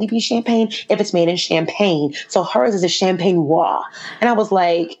can only be champagne if it's made in Champagne. So hers is a champenoise. And I was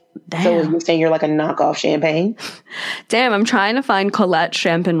like, damn. So you're saying you're like a knockoff champagne? Damn, I'm trying to find Colette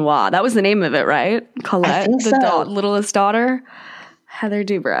Champenoise. That was the name of it, right? Colette, the littlest daughter. Heather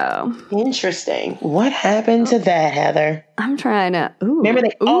Dubrow. Interesting. What happened to that, Heather? I'm trying to. Remember,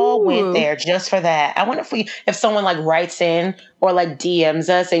 they all went there just for that. I wonder if someone like writes in or like DMs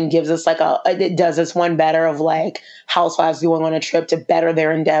us and gives us like it does us one better of like housewives going on a trip to better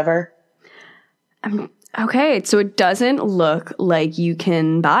their endeavor. Okay, so it doesn't look like you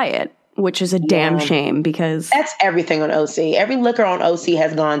can buy it, which is a damn shame because that's everything on OC. Every liquor on OC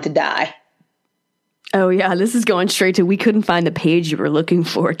has gone to die. Oh, yeah, this is going straight to we couldn't find the page you were looking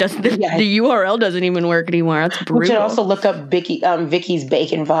for. The URL doesn't even work anymore. That's brutal. We should also look up Vicky's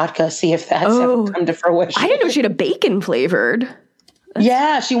bacon vodka, see if that's ever come to fruition. I didn't know she had a bacon flavored.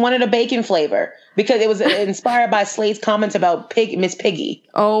 Yeah, she wanted a bacon flavor because it was inspired by Slade's comments about Miss Piggy.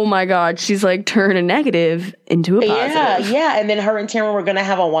 Oh, my God. She's like turn a negative into a positive. Yeah. And then her and Tamara were going to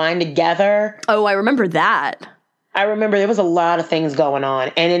have a wine together. Oh, I remember that. I remember there was a lot of things going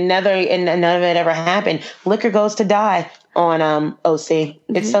on, and none of it ever happened. Liquor goes to die on OC.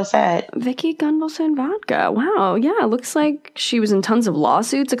 It's so sad. Vicky Gunvalson vodka. Wow. Yeah, it looks like she was in tons of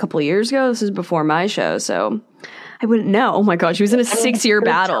lawsuits a couple of years ago. This is before my show, so I wouldn't know. Oh my God, she was in a 6-year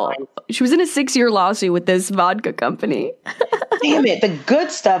battle. She was in a 6-year lawsuit with this vodka company. Damn it, the good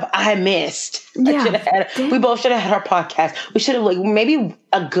stuff I missed. Yeah. We both should have had our podcast. We should have maybe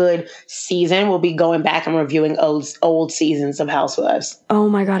a good season. We'll be going back and reviewing old seasons of Housewives. Oh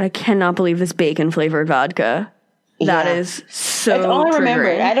my God, I cannot believe this bacon flavored vodka. That is so That's all I remember.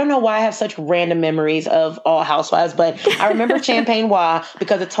 triggering. I don't know why I have such random memories of all Housewives, but I remember Champenoise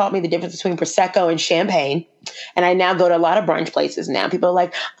because it taught me the difference between Prosecco and Champagne. And I now go to a lot of brunch places now. People are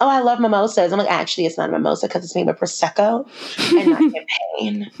like, oh, I love mimosas. I'm like, actually, it's not a mimosa because it's made with Prosecco and not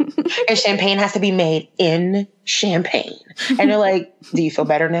Champagne. And Champagne has to be made in Champagne. And they're like, do you feel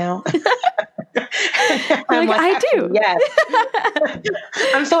better now? I'm like, I do. Yes.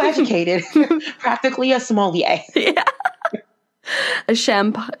 I'm so educated. Practically a sommelier. Yeah. A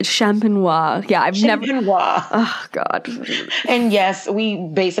champenoise. Yeah, I've never. Oh, God. And yes, we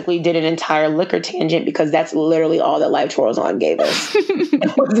basically did an entire liquor tangent because that's literally all that Life Twirls On gave us.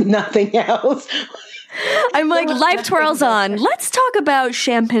 It was nothing else. I'm like, life twirls on. Let's talk about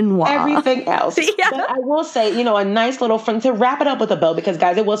champenois. Everything else. Yeah. But I will say, a nice little fun to wrap it up with a bow, because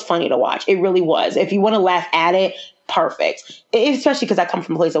guys, it was funny to watch. It really was. If you want to laugh at it, perfect. Especially because I come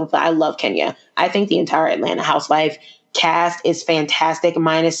from a place of, I love Kenya. I think the entire Atlanta Housewife cast is fantastic,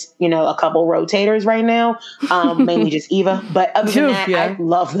 minus, a couple rotators right now, mainly just Eva. But other than that, I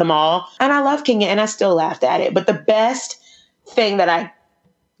love them all. And I love Kenya, and I still laughed at it. But the best thing that I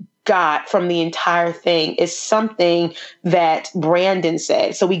got from the entire thing is something that Brandon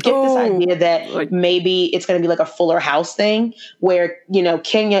said. So we get this idea that maybe it's going to be like a Fuller House thing where,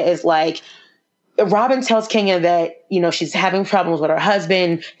 Kenya is like, Robin tells Kenya that, she's having problems with her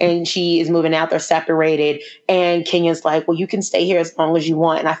husband and she is moving out. They're separated. And Kenya's like, well, you can stay here as long as you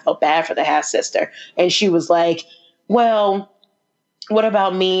want. And I felt bad for the half sister. And she was like, well, what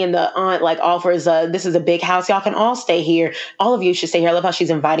about me? And the aunt offers, this is a big house. Y'all can all stay here. All of you should stay here. I love how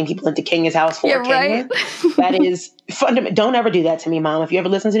she's inviting people into Kenya's house for Kenya. Right. That is fundamental. Don't ever do that to me, Mom. If you ever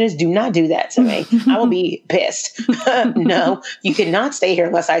listen to this, do not do that to me. I will be pissed. No, you cannot stay here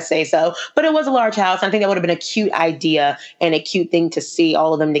unless I say so. But it was a large house. I think that would have been a cute idea and a cute thing to see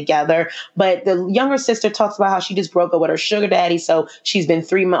all of them together. But the younger sister talks about how she just broke up with her sugar daddy. So she's been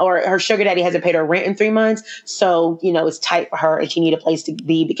 3 months, or her sugar daddy hasn't paid her rent in 3 months. So, it's tight for her and she needs a place to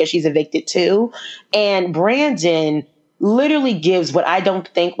be because she's evicted too. And Brandon literally gives what I don't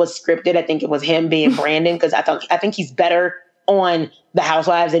think was scripted. I think it was him being Brandon, because I think he's better on The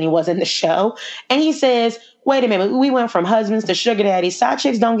Housewives than he was in the show. And he says, wait a minute, we went from husbands to sugar daddies. Side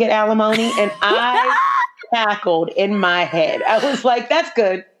chicks don't get alimony. And I cackled in my head. I was like, that's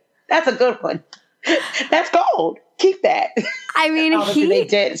good. That's a good one. That's gold. Keep that. I mean, they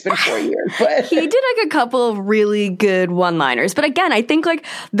did. It's been 4 years, but he did a couple of really good one-liners. But again, I think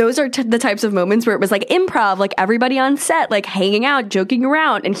those are the types of moments where it was improv, everybody on set, hanging out, joking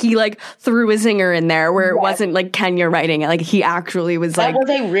around, and he threw a zinger in there where it wasn't Kenya writing it. He actually was that was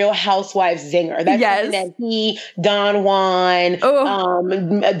a Real Housewives zinger. That's something that he, Don Juan,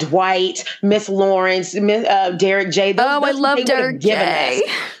 Dwight, Miss Lawrence, Derek J. I love Derek J.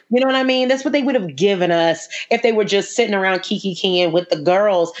 You know what I mean? That's what they would have given us if they were just sitting around kiki-keying with the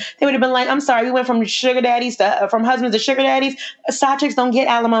girls. They would have been like, I'm sorry, we went from sugar daddies from husbands to sugar daddies. Side chicks don't get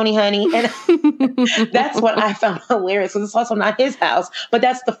alimony, honey. And that's what I found hilarious, because it's also not his house. But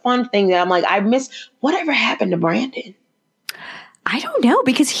that's the fun thing that I'm like, I miss. Whatever happened to Brandon? I don't know,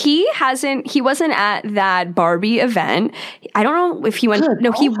 because he wasn't at that Barbie event. I don't know if he went.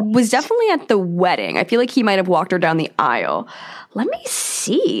 He was definitely at the wedding. I feel like he might have walked her down the aisle. Let me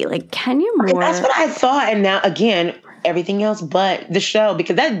see, Kenya Moore. That's what I thought. And now, again, everything else but the show,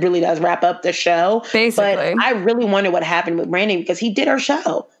 because that really does wrap up the show. Basically. But I really wonder what happened with Brandon, because he did her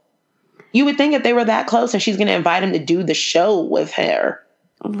show. You would think if they were that close and she's going to invite him to do the show with her,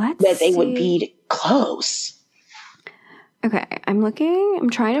 they would be close. Okay, I'm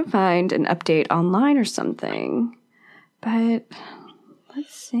trying to find an update online or something. But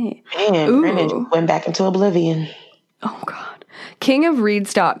let's see. Man, Brandon went back into oblivion. Oh, God.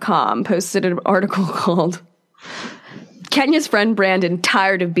 KingofReads.com posted an article called Kenya's friend Brandon,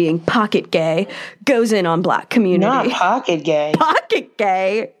 tired of being pocket gay, goes in on Black community. Not pocket gay. Pocket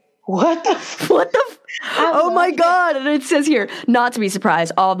gay. What the? Oh my God. And it says here, not to be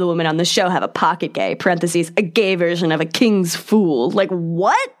surprised, all the women on the show have a pocket gay, parentheses, a gay version of a king's fool.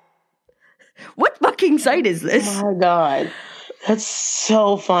 What? What fucking site is this? Oh my God. That's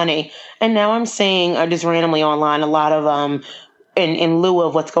so funny. And now I'm seeing just randomly online a lot of, in lieu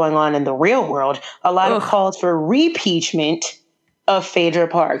of what's going on in the real world, a lot of calls for repeachment of Phaedra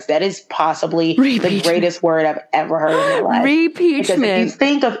Parks. That is possibly the greatest word I've ever heard in my life. Repeachment. Because if you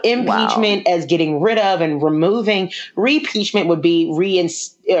think of impeachment as getting rid of and removing, repeachment would be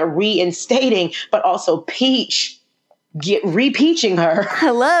reinstating, but also repeaching her.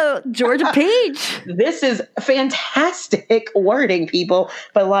 Hello, Georgia Peach. This is fantastic wording, people.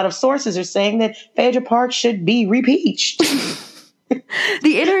 But a lot of sources are saying that Phaedra Parks should be repeached.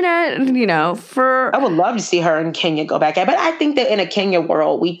 The internet, I would love to see her and Kenya go back at, but I think that in a Kenya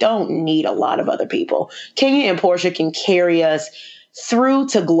world, we don't need a lot of other people. Kenya and Portia can carry us through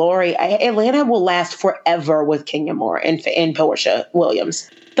to glory. Atlanta will last forever with Kenya Moore and Portia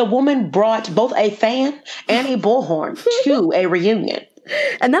Williams. The woman brought both a fan and a bullhorn to a reunion.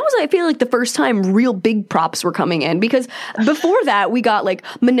 And that was, I feel like, the first time real big props were coming in, because before that we got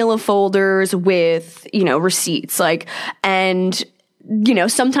manila folders with, receipts, and you know,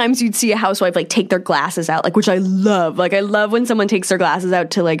 sometimes you'd see a housewife like take their glasses out, like, which I love. Like, I love when someone takes their glasses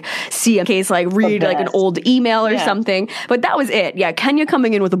out to like see a case, like read like an old email or something. But that was it. Yeah. Kenya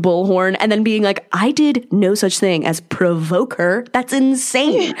coming in with a bullhorn and then being like, I did no such thing as provoke her. That's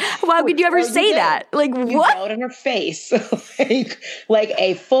insane. Why would you ever say that? Like, you what? yelled in her face like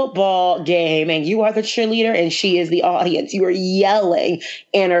a football game, and you are the cheerleader and she is the audience. You are yelling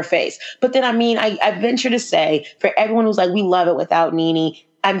in her face. But then, I mean, I venture to say, for everyone who's like, we love it without Nene,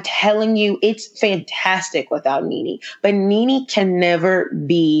 I'm telling you, it's fantastic without Nene. But Nene can never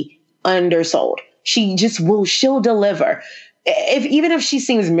be undersold. She just will, she'll deliver. Even if she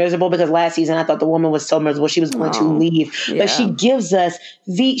seems miserable, because last season I thought the woman was so miserable, she was going to leave. Yeah. But she gives us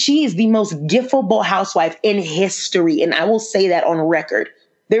she is the most giftable housewife in history. And I will say that on record.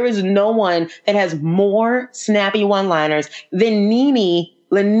 There is no one that has more snappy one-liners than Nene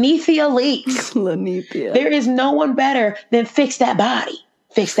Lanithia Leakes. Lanithia. There is no one better than fix that body,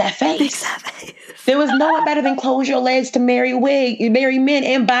 fix that face. Fix that face. There was no one better than close your legs to marry men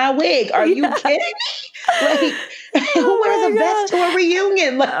and buy a wig. Are you kidding me? Like, who wears a vest to a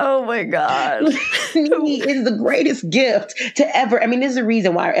reunion? Like, oh my God. Nene is the greatest gift to ever. I mean, there's a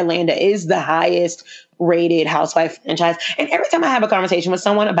reason why Atlanta is the highest rated housewife franchise. And every time I have a conversation with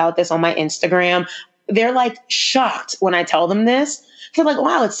someone about this on my Instagram, they're like shocked when I tell them this. They're like,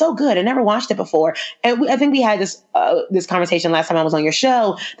 wow, it's so good. I never watched it before. And I think we had this conversation last time I was on your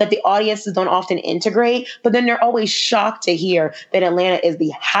show, that the audiences don't often integrate, but then they're always shocked to hear that Atlanta is the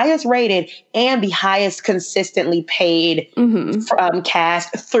highest rated and the highest consistently paid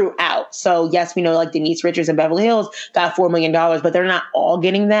cast throughout. So yes, we know like Denise Richards and Beverly Hills got $4 million, but they're not all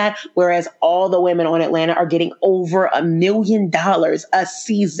getting that. Whereas all the women on Atlanta are getting over $1 million a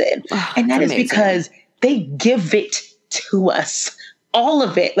season. Oh, and that is amazing. Because they give it to us. All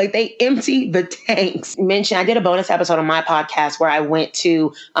of it. Like, they empty the tanks. I did a bonus episode on my podcast where I went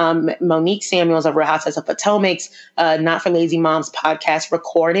to Monique Samuels of Real Housewives of Potomac's Not for Lazy Moms podcast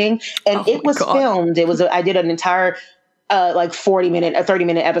recording. And it was filmed. I did an entire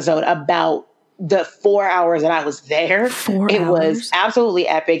 30-minute episode about the 4 hours that I was there. It was absolutely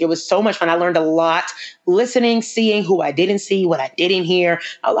epic. It was so much fun. I learned a lot listening, seeing who I didn't see, what I didn't hear,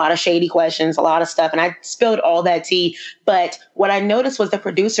 a lot of shady questions, a lot of stuff. And I spilled all that tea. But what I noticed was the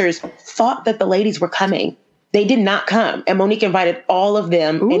producers thought that the ladies were coming. They did not come. And Monique invited all of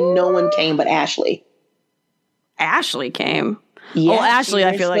them and no one came but Ashley. Ashley came. Yeah, Ashley,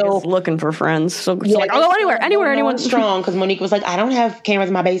 I feel like is looking for friends. So like, I'll go anywhere, anyone. Strong, because Monique was like, I don't have cameras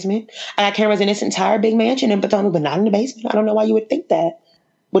in my basement. I got cameras in this entire big mansion in Potomac, but not in the basement. I don't know why you would think that.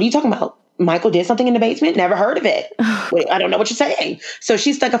 What are you talking about? Michael did something in the basement? Never heard of it. Wait, I don't know what you're saying. So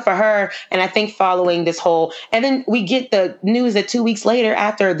she stuck up for her. And I think following this whole, and then we get the news that 2 weeks later,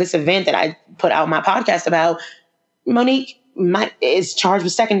 after this event that I put out my podcast about, Monique is charged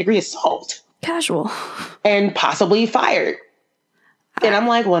with second-degree assault. Casual. And possibly fired. And I'm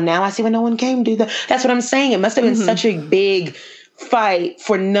like, well, now I see why no one came to that. That's what I'm saying. It must have been such a big fight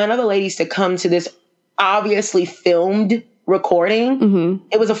for none of the ladies to come to this obviously filmed recording.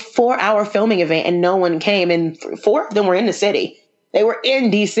 It was a 4-hour filming event and no one came. And 4 of them were in the city. They were in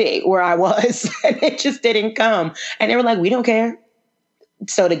DC where I was. And it just didn't come. And they were like, we don't care.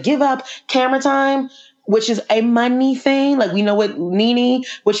 So to give up camera time, which is a money thing. Like, we know with Nene,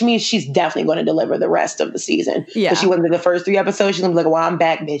 which means she's definitely going to deliver the rest of the season. Yeah. She went to the first 3 episodes. She's going to be like, well, I'm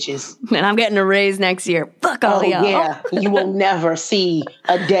back, bitches. And I'm getting a raise next year. Fuck all y'all. Yeah. You will never see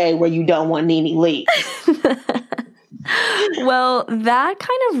a day where you don't want Nene Leakes. Well, that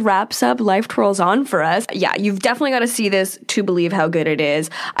kind of wraps up Life Twirls On for us. Yeah, you've definitely got to see this to believe how good it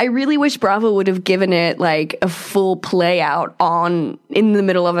is. I really wish Bravo would have given it like a full play out in the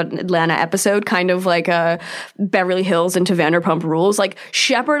middle of an Atlanta episode, kind of like a Beverly Hills into Vanderpump Rules. Like,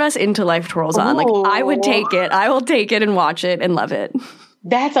 shepherd us into Life Twirls On. Like, I would take it. I will take it and watch it and love it.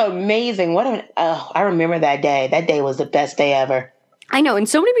 That's amazing. I remember that day. That day was the best day ever. I know, and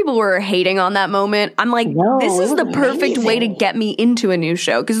so many people were hating on that moment. I'm like, this is the perfect way to get me into a new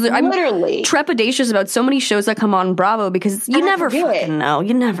show. Because I'm trepidatious about so many shows that come on Bravo because you never fucking know.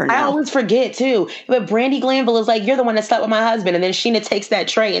 You never know. I always forget, too. But Brandy Glanville is like, you're the one that slept with my husband. And then Sheena takes that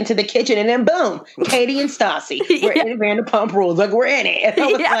tray into the kitchen and then boom, Katie and Stassi. We're in Vanderpump Rules. Like, we're in it. And I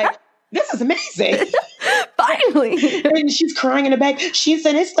was like, this is amazing. Finally. And she's crying in the back. She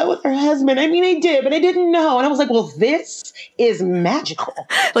said it slept with her husband. I mean, I did, but I didn't know. And I was like, well, this is magical.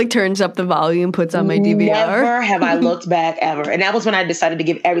 Like, turns up the volume, puts on my DVR. Never have I looked back ever. And that was when I decided to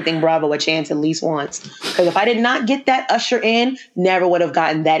give everything Bravo a chance at least once. Because if I did not get that usher in, never would have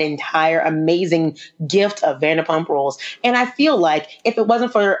gotten that entire amazing gift of Vanderpump Rules. And I feel like if it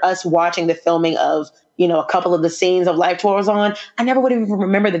wasn't for us watching the filming of a couple of the scenes of Life Twirls on, I never would have even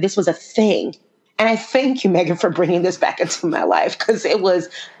remembered that this was a thing. And I thank you, Megan, for bringing this back into my life because it was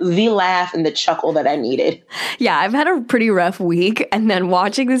the laugh and the chuckle that I needed. Yeah, I've had a pretty rough week. And then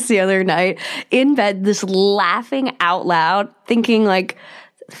watching this the other night in bed, just laughing out loud, thinking like,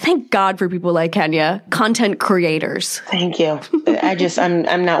 thank God for people like Kenya, content creators. Thank you.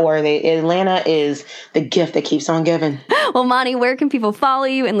 I'm not worthy. Atlanta is the gift that keeps on giving. Well, Moni, where can people follow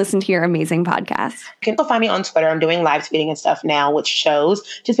you and listen to your amazing podcast? You can go find me on Twitter. I'm doing live tweeting and stuff now, which shows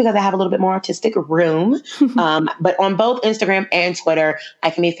just because I have a little bit more artistic room. But on both Instagram and Twitter,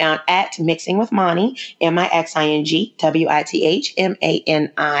 I can be found at Mixing with Moni, MIXING,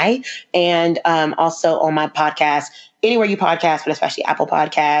 WITHMANI. And also on my podcast, anywhere you podcast, but especially Apple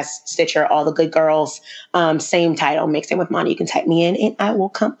Podcasts, Stitcher, all the good girls, same title, Mixing with Moni. You can type me in and I will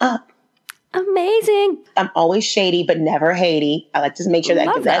come up. Amazing. I'm always shady, but never hatey. I like to make sure that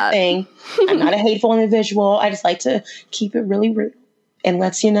I do that thing. I'm not a hateful individual. I just like to keep it really real. And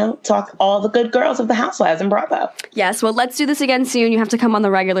let's, talk all the good girls of the Housewives and Bravo. Yes, well, let's do this again soon. You have to come on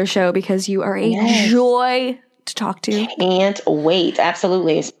the regular show because you are a joy to talk to. Can't wait.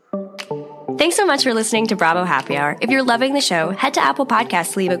 Absolutely. Thanks so much for listening to Bravo Happy Hour. If you're loving the show, head to Apple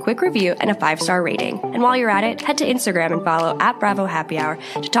Podcasts to leave a quick review and a 5-star rating. And while you're at it, head to Instagram and follow @Bravo Happy Hour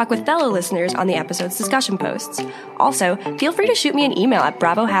to talk with fellow listeners on the episode's discussion posts. Also, feel free to shoot me an email at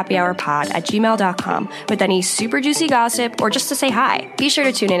bravohappyhourpod@gmail.com with any super juicy gossip or just to say hi. Be sure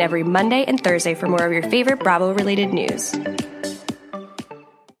to tune in every Monday and Thursday for more of your favorite Bravo-related news.